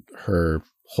and her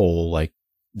whole like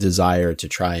desire to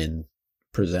try and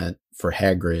present for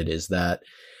Hagrid, is that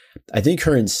I think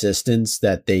her insistence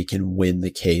that they can win the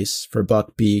case for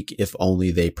Buckbeak if only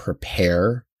they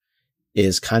prepare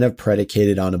is kind of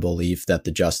predicated on a belief that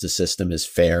the justice system is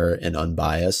fair and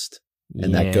unbiased.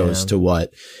 And that goes to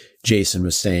what Jason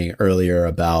was saying earlier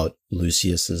about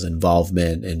Lucius's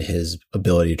involvement and his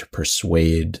ability to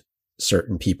persuade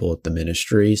certain people at the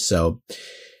ministry. So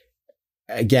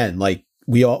again, like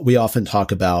we often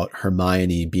talk about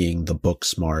Hermione being the book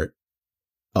smart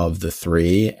of the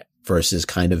 3 versus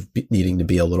kind of needing to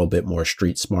be a little bit more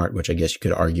street smart, which I guess you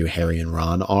could argue Harry and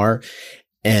Ron are.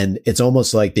 And it's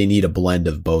almost like they need a blend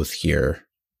of both here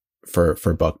for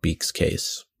Buckbeak's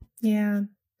case. Yeah.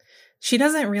 She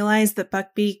doesn't realize that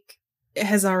Buckbeak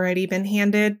has already been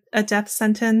handed a death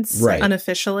sentence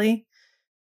unofficially.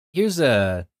 Here's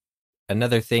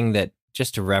another thing that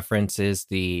just to reference is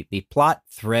the plot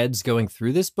threads going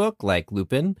through this book, like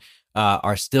Lupin,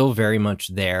 are still very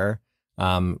much there.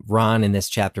 Ron in this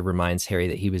chapter reminds Harry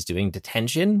that he was doing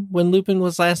detention when Lupin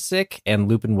was last sick, and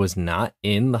Lupin was not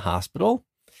in the hospital.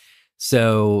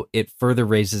 So it further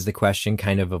raises the question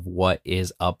kind of what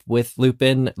is up with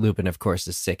Lupin. Lupin, of course,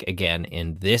 is sick again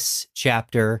in this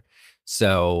chapter.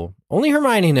 So only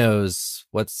Hermione knows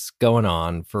what's going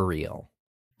on for real.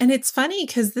 And it's funny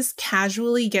because this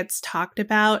casually gets talked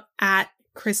about at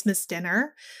Christmas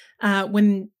dinner.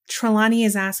 When Trelawney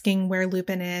is asking where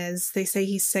Lupin is, they say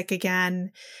he's sick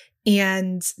again.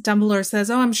 And Dumbledore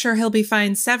says, oh, I'm sure he'll be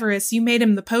fine. Severus, you made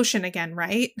him the potion again,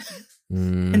 right?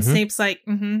 Mm-hmm. And Snape's like,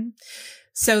 mm-hmm.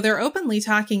 So they're openly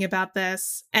talking about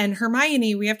this. And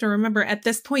Hermione, we have to remember, at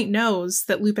this point knows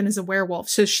that Lupin is a werewolf.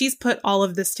 So she's put all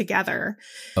of this together.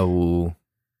 Oh,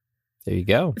 there you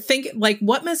go. Think, like,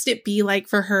 what must it be like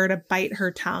for her to bite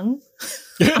her tongue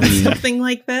on something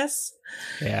like this?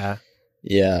 Yeah.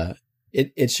 Yeah.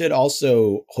 It should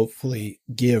also hopefully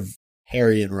give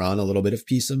Harry and Ron a little bit of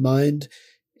peace of mind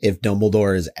if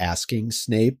Dumbledore is asking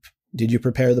Snape, did you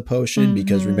prepare the potion? Mm-hmm.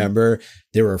 Because remember,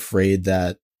 they were afraid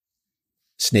that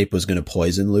Snape was going to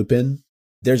poison Lupin.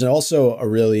 There's also a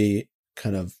really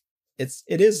kind of,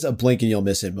 it is a blink and you'll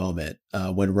miss it moment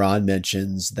when Ron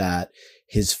mentions that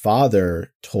his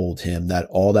father told him that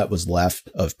all that was left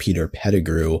of Peter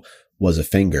Pettigrew was a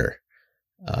finger.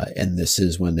 And this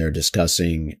is when they're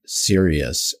discussing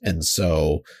Sirius. And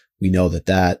so we know that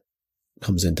that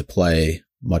comes into play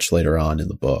much later on in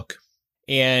the book.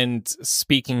 And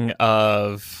speaking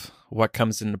of what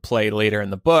comes into play later in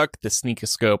the book, the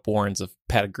sneakoscope warns of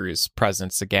Pettigrew's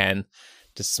presence again.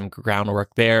 Just some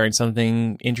groundwork there and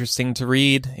something interesting to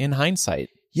read in hindsight.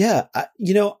 Yeah.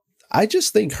 I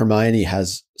just think Hermione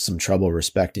has some trouble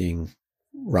respecting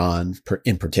Ron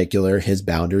in particular, his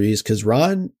boundaries, because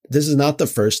Ron, this is not the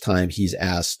first time he's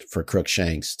asked for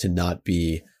Crookshanks to not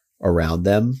be around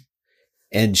them.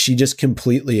 And she just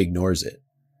completely ignores it.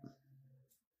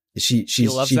 She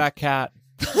loves that cat.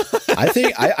 I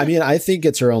think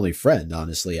it's her only friend,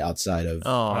 honestly, outside of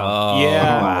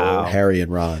Harry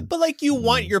and Ron. But like, you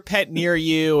want your pet near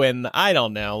you, and I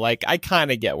don't know, like, I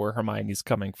kind of get where Hermione's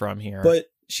coming from here. But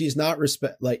she's not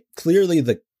clearly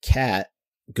the cat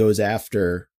goes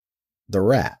after the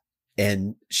rat,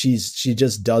 and she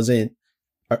just doesn't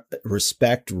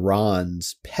respect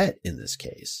Ron's pet in this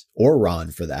case, or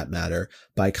Ron for that matter,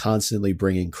 by constantly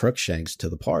bringing Crookshanks to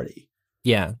the party.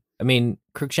 Yeah. I mean,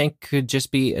 Crookshank could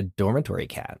just be a dormitory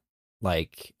cat.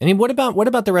 Like, I mean, what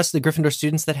about the rest of the Gryffindor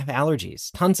students that have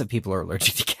allergies? Tons of people are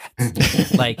allergic to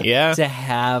cats. To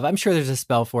have, I'm sure there's a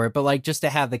spell for it, but like, just to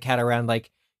have the cat around, like,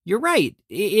 you're right.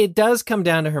 It does come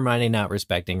down to Hermione not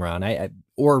respecting Ron,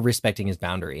 or respecting his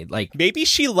boundary. Like, maybe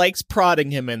she likes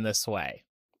prodding him in this way.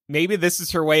 Maybe this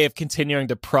is her way of continuing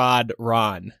to prod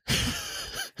Ron.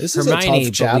 This is Hermione a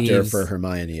tough chapter for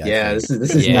Hermione. This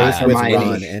is not Hermione. With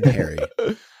Ron and Harry.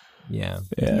 Yeah.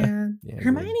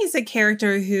 Hermione's a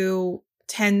character who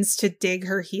tends to dig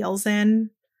her heels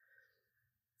in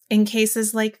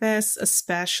cases like this,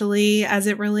 especially as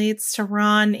it relates to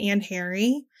Ron and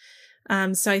Harry.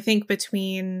 So I think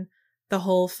between the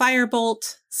whole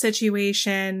Firebolt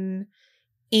situation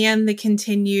and the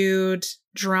continued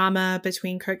drama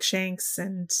between Crookshanks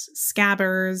and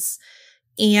Scabbers,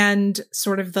 and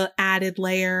sort of the added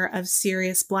layer of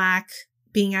Sirius Black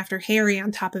being after Harry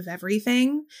on top of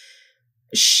everything,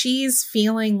 she's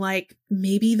feeling like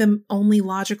maybe the only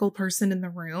logical person in the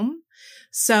room.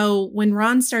 So when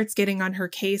Ron starts getting on her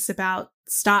case about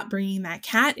stop bringing that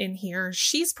cat in here,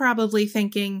 she's probably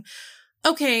thinking,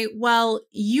 okay, well,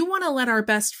 you want to let our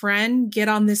best friend get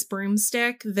on this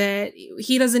broomstick that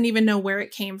he doesn't even know where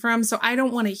it came from, so I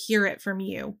don't want to hear it from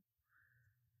you.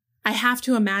 I have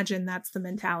to imagine that's the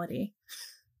mentality.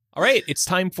 All right, it's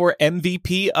time for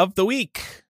MVP of the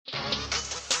week.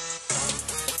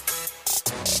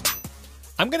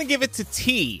 I'm going to give it to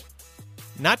T,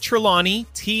 not Trelawney,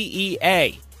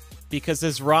 T-E-A, because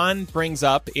as Ron brings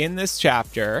up in this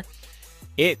chapter,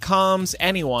 it calms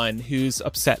anyone who's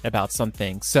upset about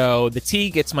something. So the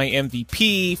T gets my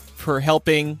MVP for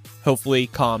helping, hopefully,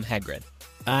 calm Hagrid.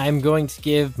 I'm going to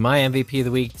give my MVP of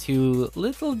the week to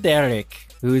little Derek,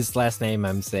 whose last name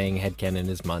I'm saying headcanon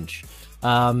is Munch.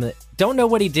 Don't know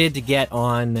what he did to get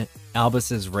on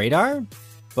Albus's radar,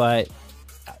 but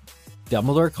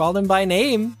Dumbledore called him by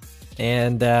name,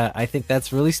 and I think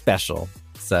that's really special.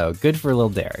 So good for little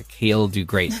Derek. He'll do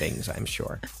great things, I'm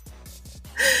sure.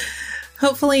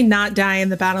 Hopefully not die in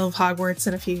the Battle of Hogwarts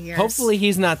in a few years. Hopefully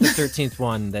he's not the 13th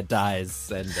one that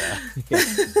dies. And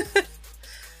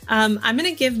I'm going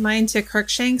to give mine to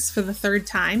Crookshanks for the third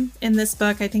time in this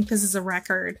book. I think this is a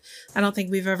record. I don't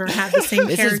think we've ever had the same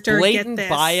character get this.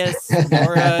 Bias,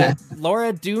 Laura.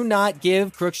 Laura, do not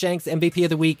give Crookshanks MVP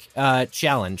of the week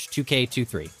challenge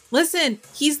 2K23. Listen,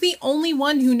 he's the only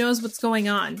one who knows what's going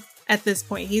on at this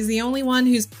point. He's the only one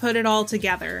who's put it all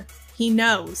together. He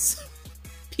knows.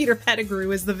 Peter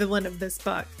Pettigrew is the villain of this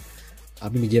book.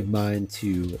 I'm going to give mine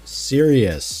to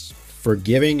Sirius for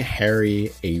giving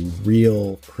Harry a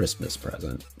real Christmas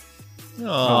present.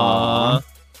 Aww.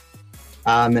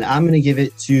 And I'm going to give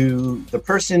it to the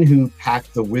person who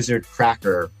packed the wizard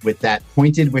cracker with that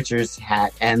pointed witcher's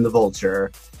hat and the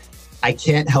vulture. I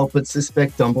can't help but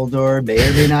suspect Dumbledore may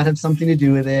or may not have something to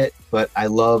do with it, but I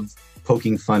love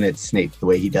poking fun at Snape the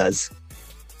way he does.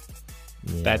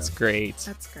 Yeah. That's great.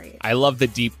 That's great. I love the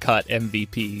deep cut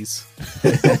MVPs.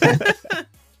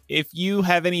 If you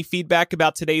have any feedback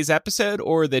about today's episode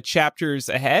or the chapters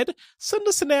ahead, send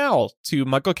us an owl to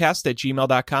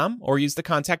MuggleCast@gmail.com or use the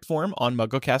contact form on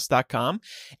MuggleCast.com.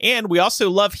 And we also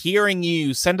love hearing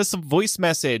you. Send us a voice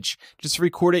message. Just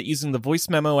record it using the voice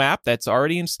memo app that's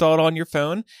already installed on your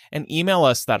phone and email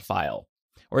us that file.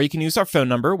 Or you can use our phone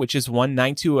number, which is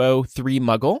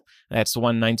 1-920-3-MUGGLE. That's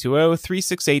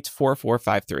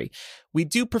 1-920-368-4453. We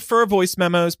do prefer voice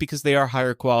memos because they are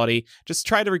higher quality. Just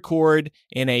try to record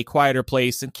in a quieter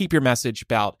place and keep your message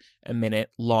about a minute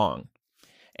long.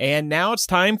 And now it's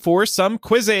time for some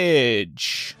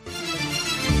Quizzage.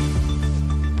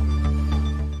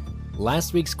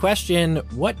 last week's question,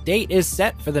 what date is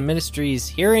set for the Ministry's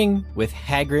hearing with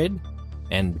Hagrid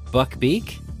and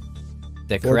Buckbeak?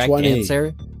 The correct 420.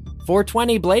 answer,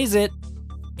 420, blaze it.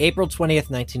 April 20th,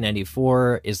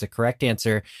 1994 is the correct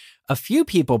answer. A few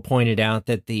people pointed out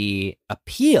that the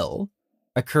appeal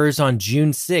occurs on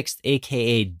June 6th,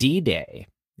 aka D-Day,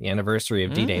 the anniversary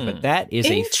of D-Day, but that is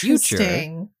a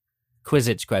future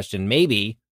Quizzitch question.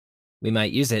 Maybe we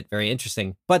might use it. Very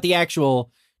interesting. But the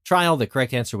actual trial, the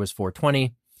correct answer was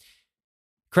 420.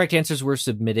 Correct answers were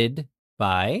submitted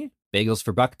by Bagels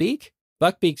for Buckbeak,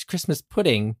 Buckbeak's Christmas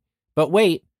Pudding, but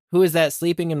wait, who is that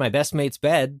sleeping in my best mate's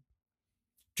bed?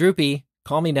 Droopy,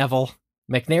 Call Me Neville,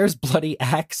 McNair's Bloody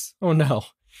Axe, oh no,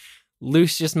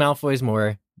 Lucius Malfoy's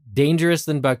More, Dangerous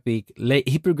Than Buckbeak, Le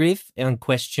Hippogriff en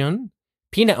Question,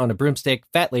 Peanut on a Broomstick,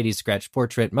 Fat Lady's Scratch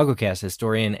Portrait, MuggleCast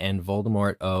Historian, and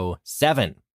Voldemort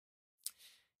 07.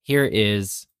 Here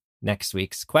is next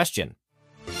week's question.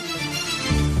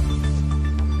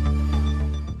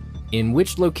 In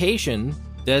which location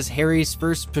does Harry's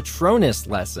first Patronus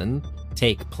lesson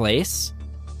take place?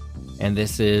 And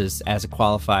this is as a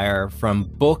qualifier from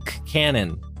book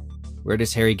canon. Where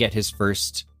does Harry get his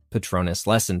first Patronus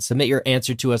lesson? Submit your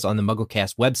answer to us on the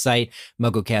MuggleCast website,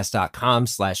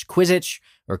 mugglecast.com/Quizzitch,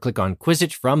 or click on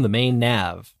Quizzitch from the main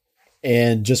nav.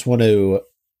 And just want to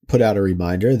put out a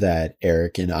reminder that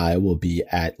Eric and I will be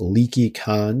at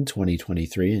LeakyCon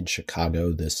 2023 in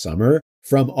Chicago this summer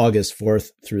from August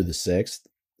 4th through the 6th.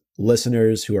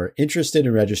 Listeners who are interested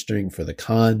in registering for the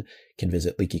con can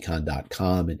visit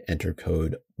leakycon.com and enter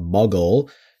code MUGGLE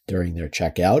during their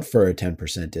checkout for a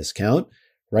 10% discount.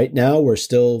 Right now, we're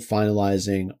still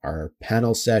finalizing our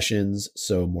panel sessions,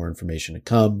 so more information to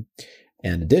come.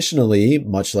 And additionally,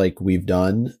 much like we've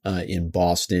done in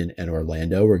Boston and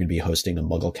Orlando, we're going to be hosting a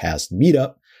MuggleCast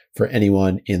meetup for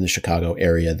anyone in the Chicago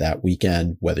area that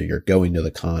weekend, whether you're going to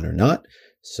the con or not.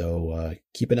 So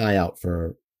keep an eye out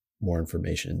for more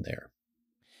information there.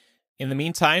 In the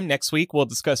meantime, next week we'll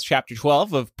discuss Chapter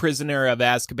 12 of Prisoner of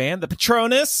Azkaban, the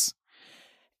Patronus,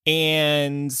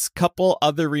 and a couple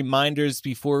other reminders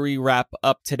before we wrap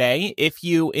up today. If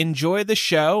you enjoy the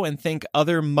show and think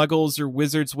other muggles or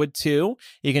wizards would too,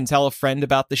 you can tell a friend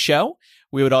about the show.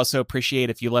 We would also appreciate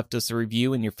if you left us a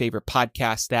review in your favorite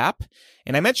podcast app.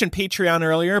 And I mentioned Patreon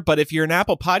earlier, but if you're an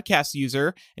Apple Podcast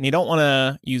user and you don't want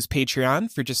to use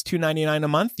Patreon, for just $2.99 a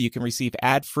month, you can receive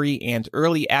ad-free and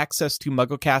early access to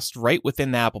MuggleCast right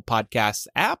within the Apple Podcasts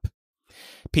app.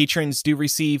 Patrons do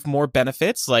receive more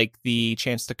benefits, like the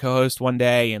chance to co-host one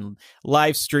day and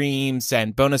live streams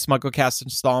and bonus MuggleCast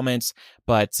installments.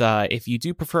 But if you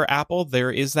do prefer Apple, there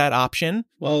is that option.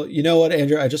 Well, you know what,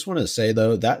 Andrew? I just want to say,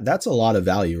 though, that's a lot of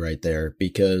value right there,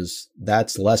 because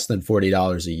that's less than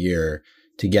 $40 a year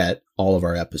to get all of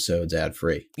our episodes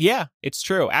ad-free. Yeah, it's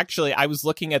true. Actually, I was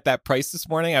looking at that price this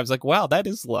morning. I was like, wow, that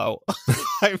is low.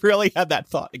 I really had that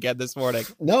thought again this morning.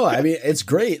 No, I mean, it's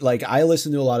great. Like, I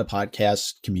listen to a lot of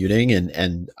podcasts commuting,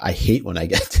 and I hate when I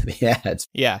get to the ads.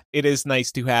 Yeah, it is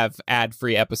nice to have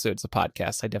ad-free episodes of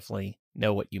podcasts. I definitely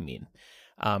know what you mean.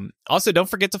 Also, don't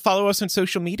forget to follow us on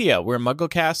social media. We're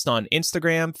MuggleCast on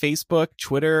Instagram, Facebook,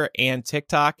 Twitter, and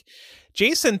TikTok.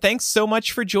 Jason, thanks so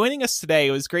much for joining us today.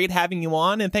 It was great having you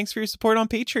on, and thanks for your support on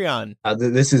Patreon.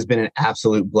 This has been an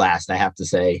absolute blast, I have to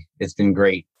say. It's been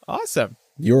great. Awesome.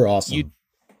 You're awesome.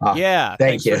 Yeah.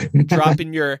 Thank you. For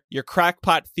dropping your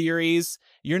crackpot theories.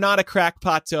 You're not a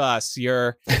crackpot to us.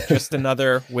 You're just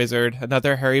another wizard,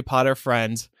 another Harry Potter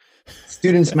friend.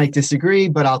 Students might disagree,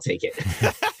 but I'll take it.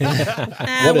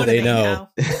 What do they know?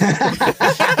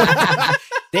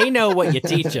 They know what you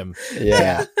teach them.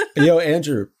 Yeah. You know,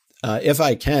 Andrew, if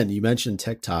I can, you mentioned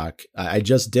TikTok. I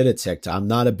just did a TikTok. I'm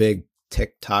not a big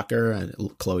TikToker,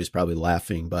 and Chloe's probably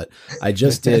laughing, but I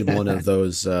just did one of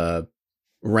those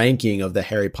ranking of the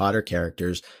Harry Potter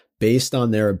characters based on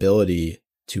their ability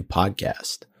to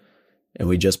podcast. And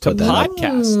we just put that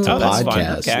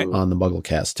podcast. on the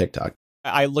MuggleCast TikTok.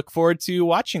 I look forward to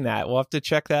watching that. We'll have to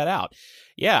check that out.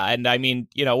 Yeah, and I mean,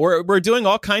 you know, we're doing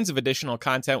all kinds of additional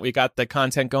content. We got the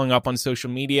content going up on social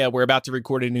media. We're about to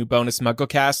record a new bonus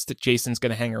MuggleCast. Jason's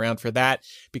going to hang around for that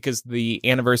because the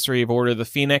anniversary of Order of the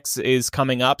Phoenix is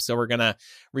coming up. So we're going to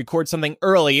record something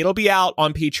early. It'll be out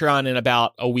on Patreon in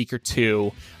about a week or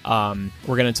two. We're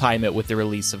going to time it with the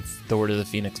release of the Order of the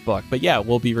Phoenix book. But yeah,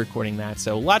 we'll be recording that.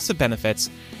 So lots of benefits.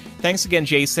 Thanks again,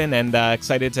 Jason, and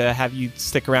excited to have you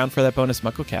stick around for that bonus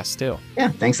MuggleCast too. Yeah,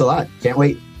 thanks a lot. Can't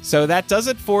wait. So that does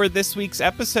it for this week's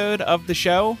episode of the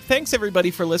show. Thanks, everybody,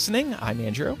 for listening. I'm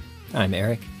Andrew. I'm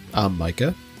Eric. I'm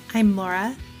Micah. I'm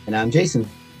Laura. And I'm Jason.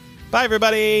 Bye,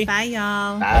 everybody. Bye,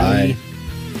 y'all. Bye. Bye.